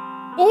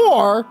it.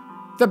 Or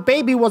the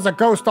baby was a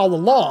ghost all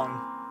along.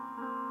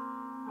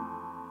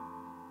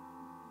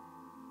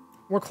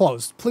 We're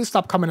closed. Please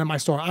stop coming in my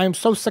store. I am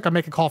so sick of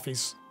making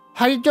coffees.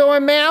 How you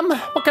doing, ma'am?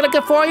 What can I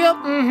get for you?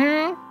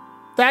 Mm-hmm.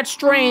 That's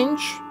strange.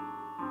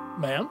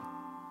 Ma'am?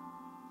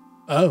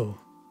 Oh.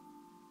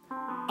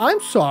 I'm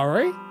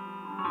sorry.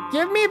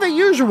 Give me the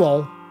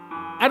usual.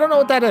 I don't know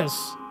what that is.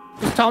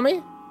 Just tell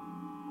me.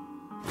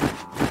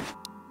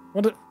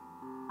 What?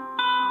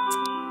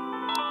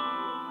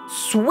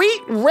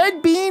 Sweet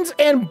red beans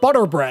and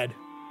butter bread.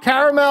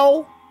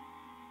 Caramel.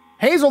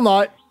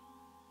 Hazelnut.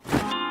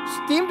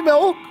 Steamed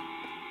milk.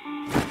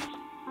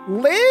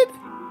 Lid?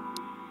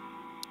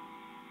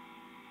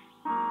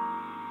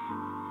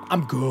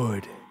 I'm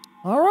good.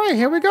 All right,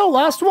 here we go.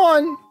 Last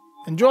one.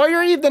 Enjoy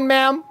your evening,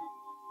 ma'am.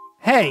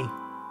 Hey.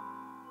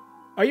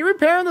 Are you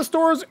repairing the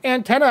store's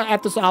antenna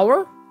at this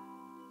hour?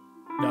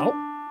 No.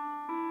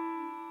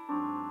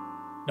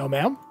 No,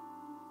 ma'am.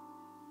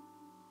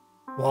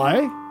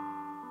 Why?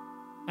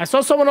 I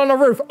saw someone on the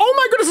roof. Oh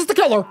my goodness, it's the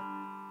killer!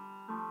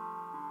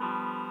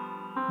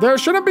 There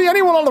shouldn't be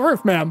anyone on the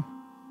roof, ma'am.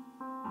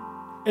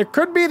 It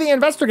could be the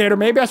investigator.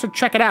 Maybe I should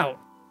check it out.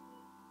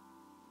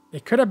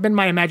 It could have been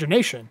my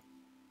imagination.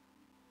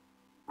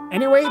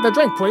 Anyway, the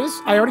drink,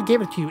 please. I already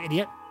gave it to you,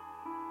 idiot.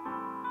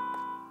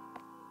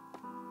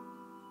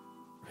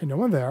 Okay, no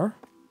one there.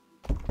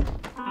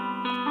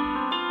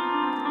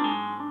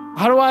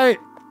 How do I...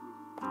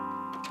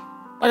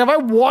 Like, if I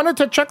wanted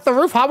to check the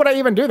roof, how would I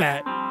even do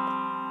that?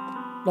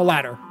 The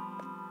ladder.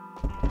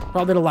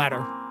 Probably the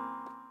ladder.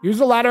 Use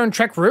the ladder and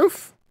check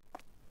roof?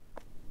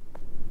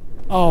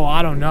 Oh,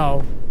 I don't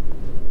know.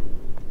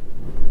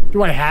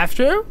 Do I have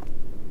to?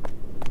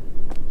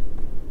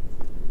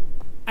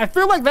 I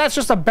feel like that's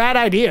just a bad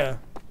idea.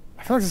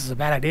 I feel like this is a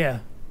bad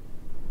idea.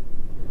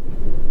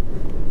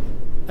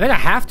 I think I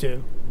have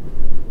to.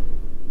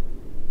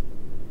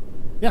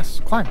 Yes,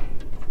 climb.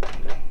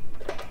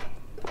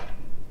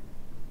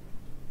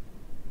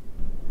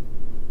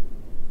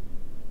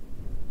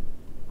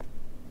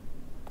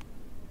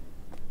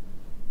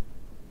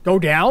 Go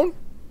down?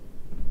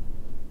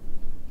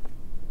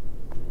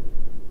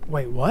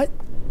 Wait, what?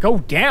 Go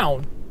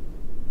down?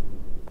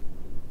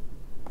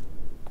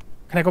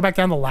 Can I go back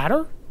down the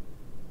ladder?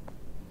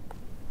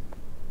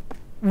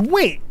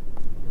 Wait.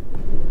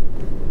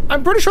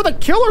 I'm pretty sure the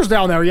killer's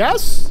down there,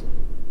 yes?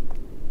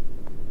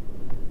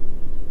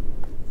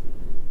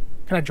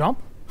 Can I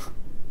jump?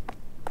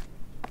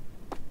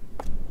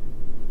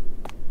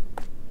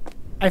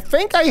 I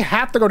think I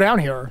have to go down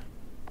here.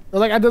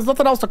 Like, there's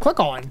nothing else to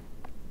click on.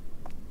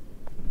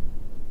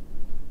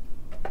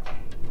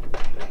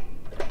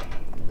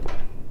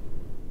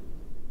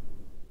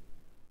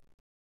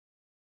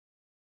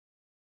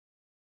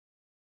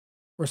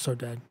 We're so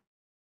dead.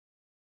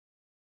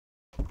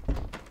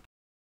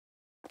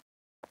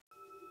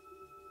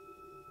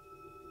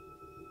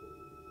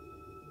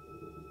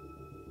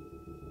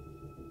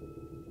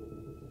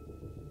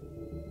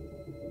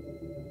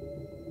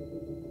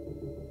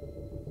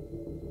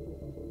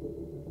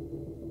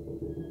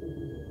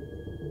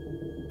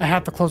 I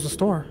have to close the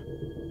store.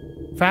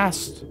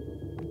 Fast.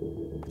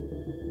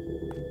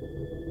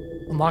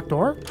 Unlock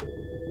door?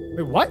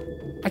 Wait, what?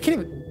 I can't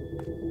even...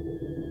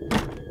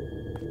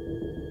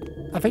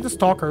 I think the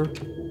stalker...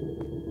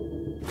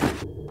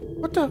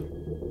 What the...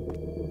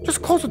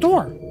 Just close the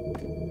door.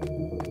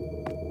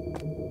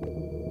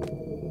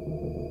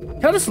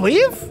 Can I just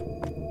leave?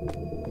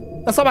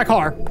 That's not my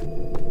car.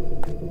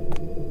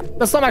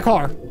 That's not my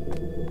car.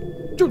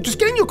 Dude, just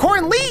get in your car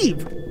and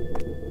leave.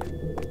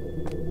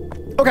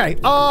 Okay,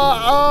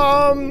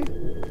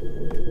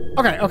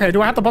 okay,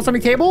 do I have to bust any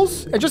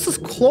cables? It just says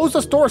close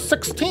the store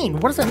 16.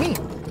 What does that mean?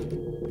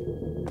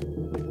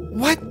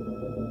 What?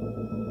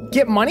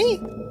 Get money?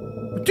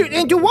 Dude,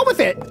 and do what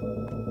with it?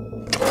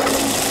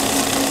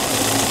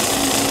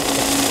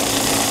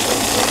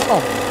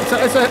 Oh,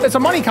 it's a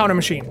money counter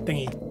machine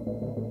thingy.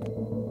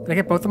 Did I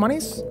get both the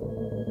monies?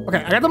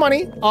 Okay, I got the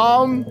money.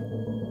 I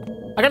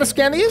gotta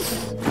scan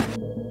these?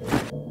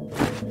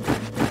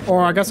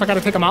 Or I guess I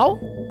gotta take them out?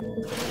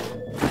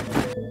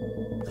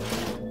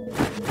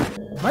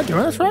 Am I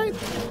doing this right?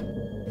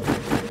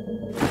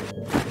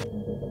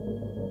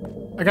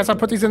 I guess I'll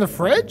put these in the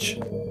fridge?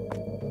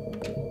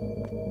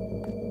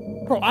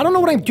 Bro, I don't know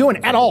what I'm doing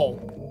at all.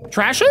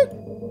 Trash it?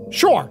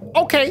 Sure.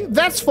 Okay,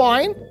 that's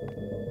fine.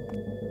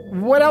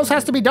 What else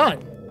has to be done?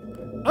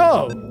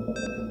 Oh.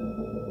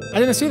 I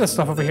didn't see this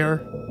stuff over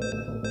here.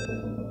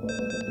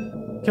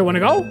 Okay, wanna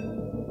go?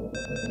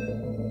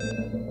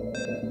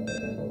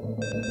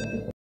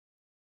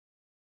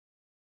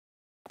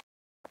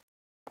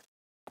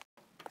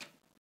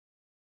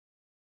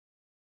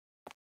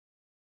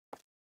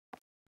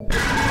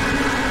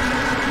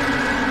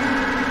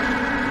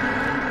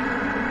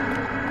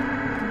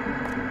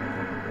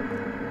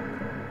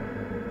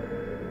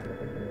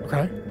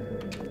 Okay.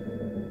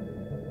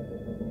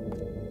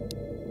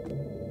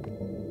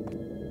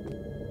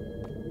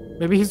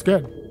 Maybe he's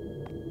good.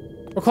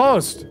 We're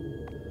closed.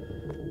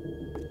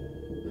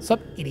 What's up,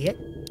 idiot?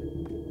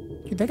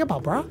 What you think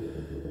about, bro?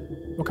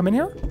 We'll come in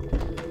here?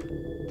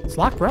 It's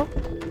locked, bro.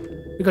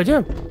 What you gonna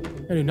do?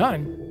 Gonna do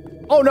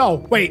nothing. Oh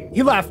no, wait,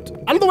 he left.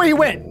 I don't know where he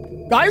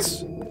went.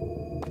 Guys?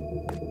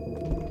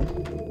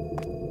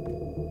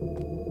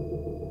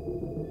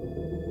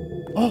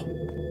 Oh.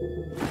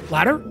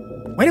 Ladder?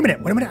 Wait a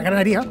minute, I got an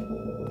idea.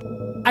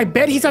 I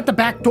bet he's at the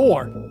back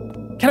door.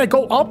 Can I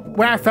go up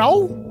where I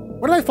fell?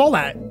 Where did I fall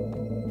at?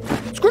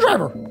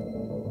 Screwdriver!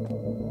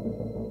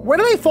 Where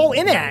did I fall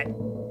in at?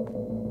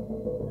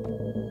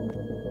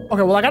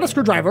 Okay, well, I got a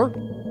screwdriver.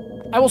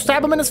 I will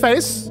stab him in his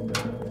face.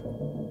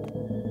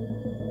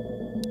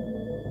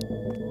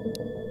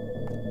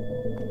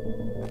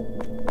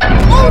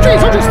 Oh,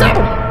 jeez, stab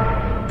him!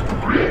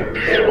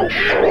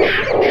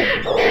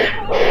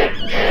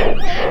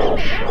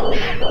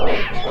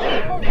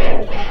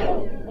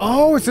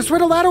 Oh, is this where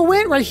the ladder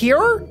went? Right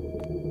here?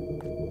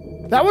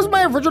 That was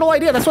my original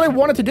idea. That's what I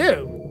wanted to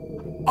do.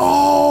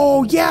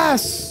 Oh,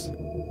 yes!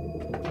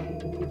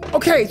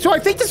 Okay, so I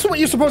think this is what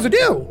you're supposed to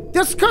do.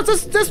 This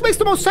makes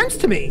the most sense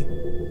to me.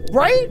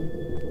 Right?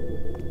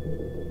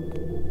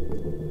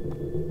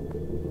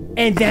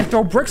 And then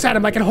throw bricks at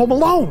him like in Home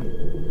Alone.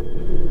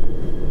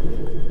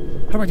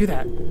 How do I do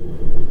that?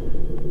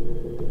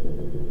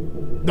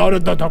 No,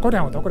 don't go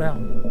down, don't go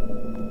down.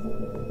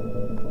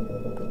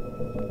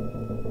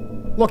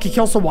 Look, he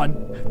kills someone.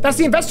 That's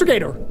the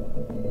investigator.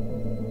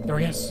 There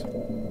he is.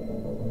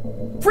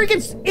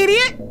 Freaking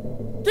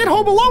idiot! Get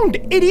Home Alone,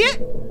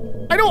 idiot!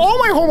 I know all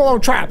my Home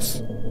Alone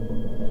traps.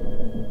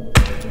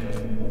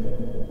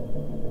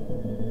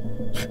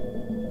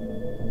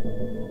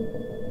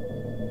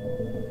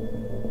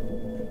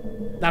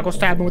 Now go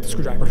stab him with the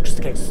screwdriver, just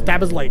in case.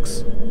 Stab his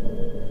legs.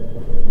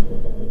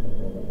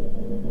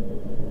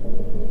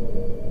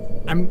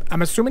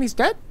 I'm assuming he's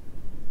dead?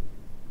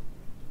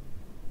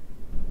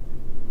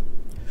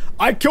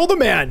 I killed a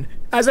man.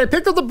 As I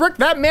picked up the brick,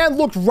 that man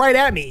looked right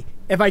at me.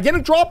 If I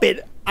didn't drop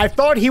it, I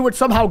thought he would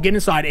somehow get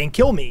inside and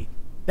kill me.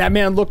 That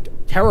man looked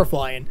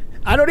terrifying.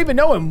 I don't even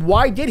know him.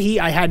 Why did he?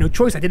 I had no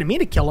choice. I didn't mean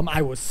to kill him.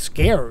 I was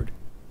scared.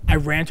 I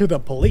ran to the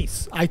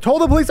police. I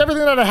told the police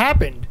everything that had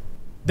happened.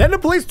 Then the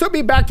police took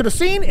me back to the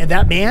scene, and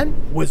that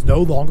man was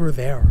no longer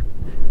there.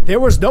 There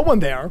was no one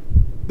there.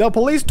 The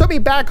police took me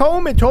back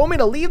home and told me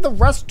to leave the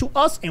rest to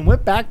us and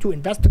went back to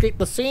investigate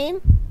the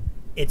scene.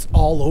 It's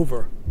all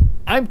over.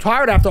 I'm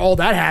tired after all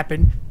that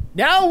happened.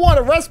 Now I want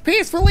to rest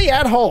peacefully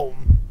at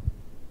home.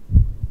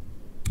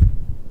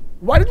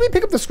 Why did we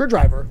pick up the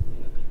screwdriver?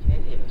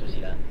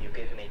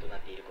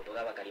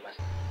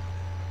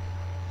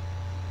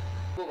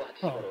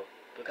 Oh.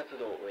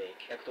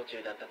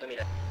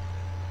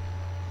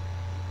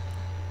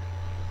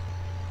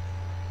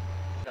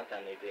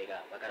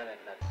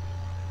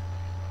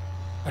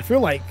 I feel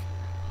like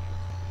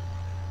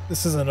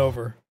this isn't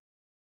over.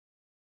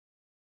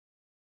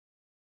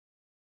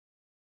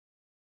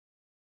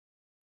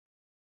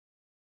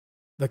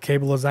 The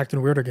cable is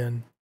acting weird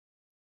again.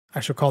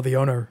 I should call the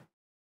owner.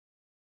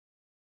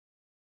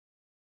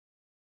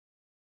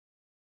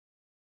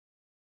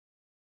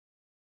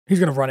 He's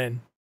gonna run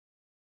in.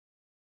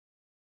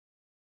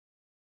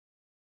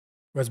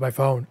 Where's my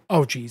phone?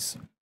 Oh, jeez.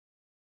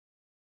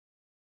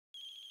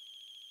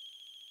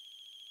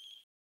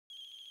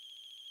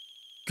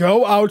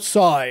 Go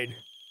outside.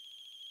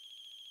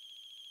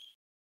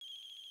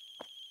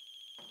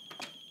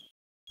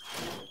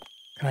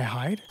 Can I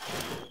hide?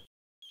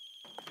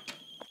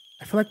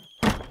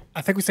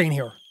 I think we stay in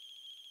here.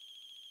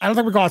 I don't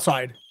think we go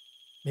outside.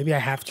 Maybe I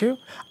have to.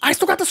 I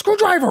still got the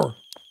screwdriver.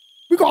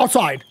 We go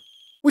outside.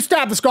 We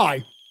stab this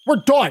guy. We're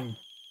done.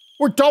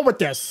 We're done with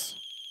this.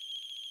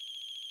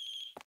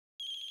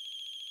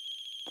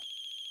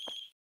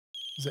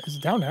 Is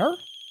it down there?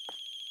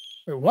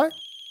 Wait, what?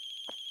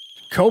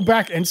 Go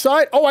back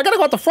inside? Oh, I gotta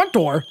go out the front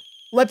door.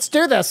 Let's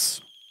do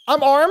this.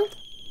 I'm armed.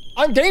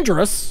 I'm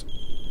dangerous.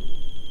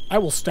 I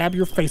will stab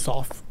your face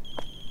off.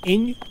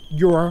 In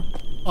your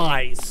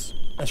eyes.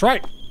 That's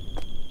right.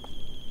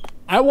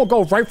 I will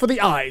go right for the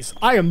eyes.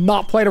 I am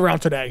not playing around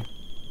today.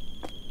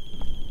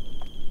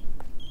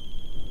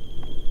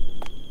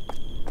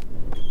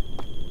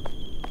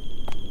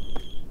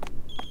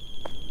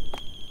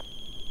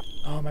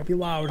 Oh, it might be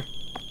loud.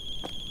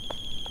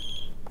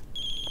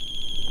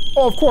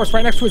 Oh, of course,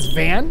 right next to his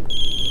van.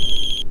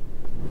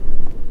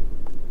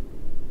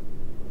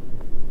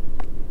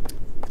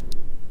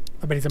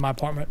 I bet he's in my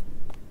apartment.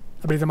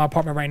 I bet he's in my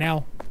apartment right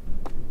now.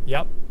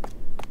 Yep.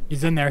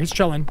 He's in there. He's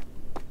chilling.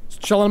 He's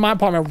chilling in my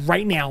apartment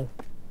right now.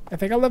 I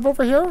think I live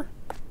over here.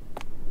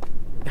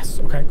 Yes,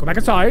 okay. Go back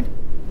inside.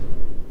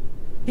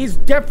 He's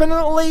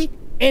definitely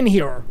in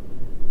here.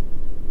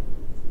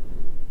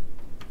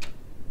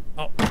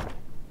 Oh.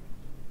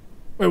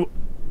 Wait.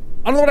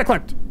 I don't know what I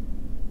clicked.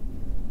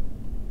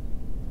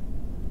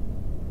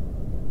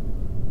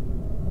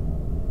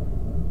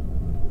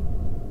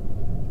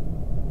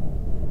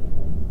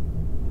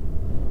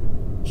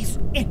 He's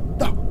in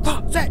the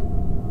closet.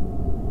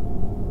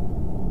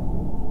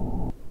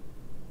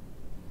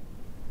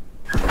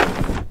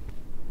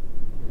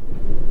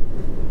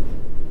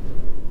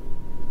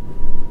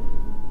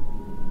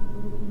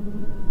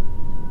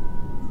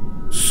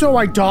 So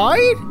I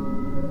died?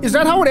 Is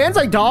that how it ends?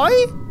 I die?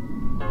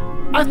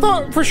 I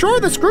thought for sure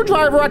the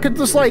screwdriver I could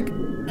just like give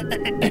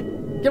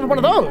him one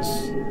of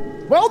those.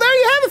 Well, there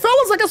you have it,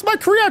 fellas. I guess my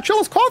career at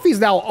Chillas Coffee is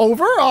now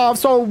over.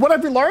 So what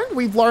have we learned?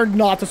 We've learned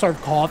not to serve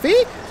coffee.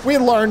 We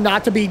learned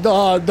not to be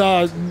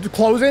the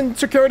closing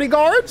security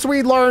guards.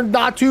 We learned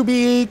not to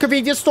be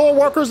convenience store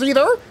workers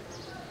either.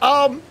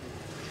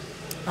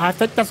 I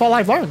think that's all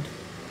I've learned.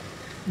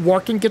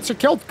 Working gets you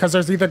killed because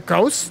there's either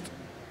ghosts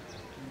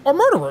or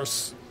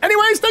murderers.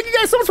 Anyways, thank you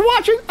guys so much for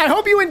watching. I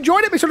hope you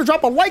enjoyed it. Make sure to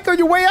drop a like on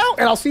your way out,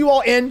 and I'll see you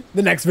all in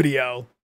the next video.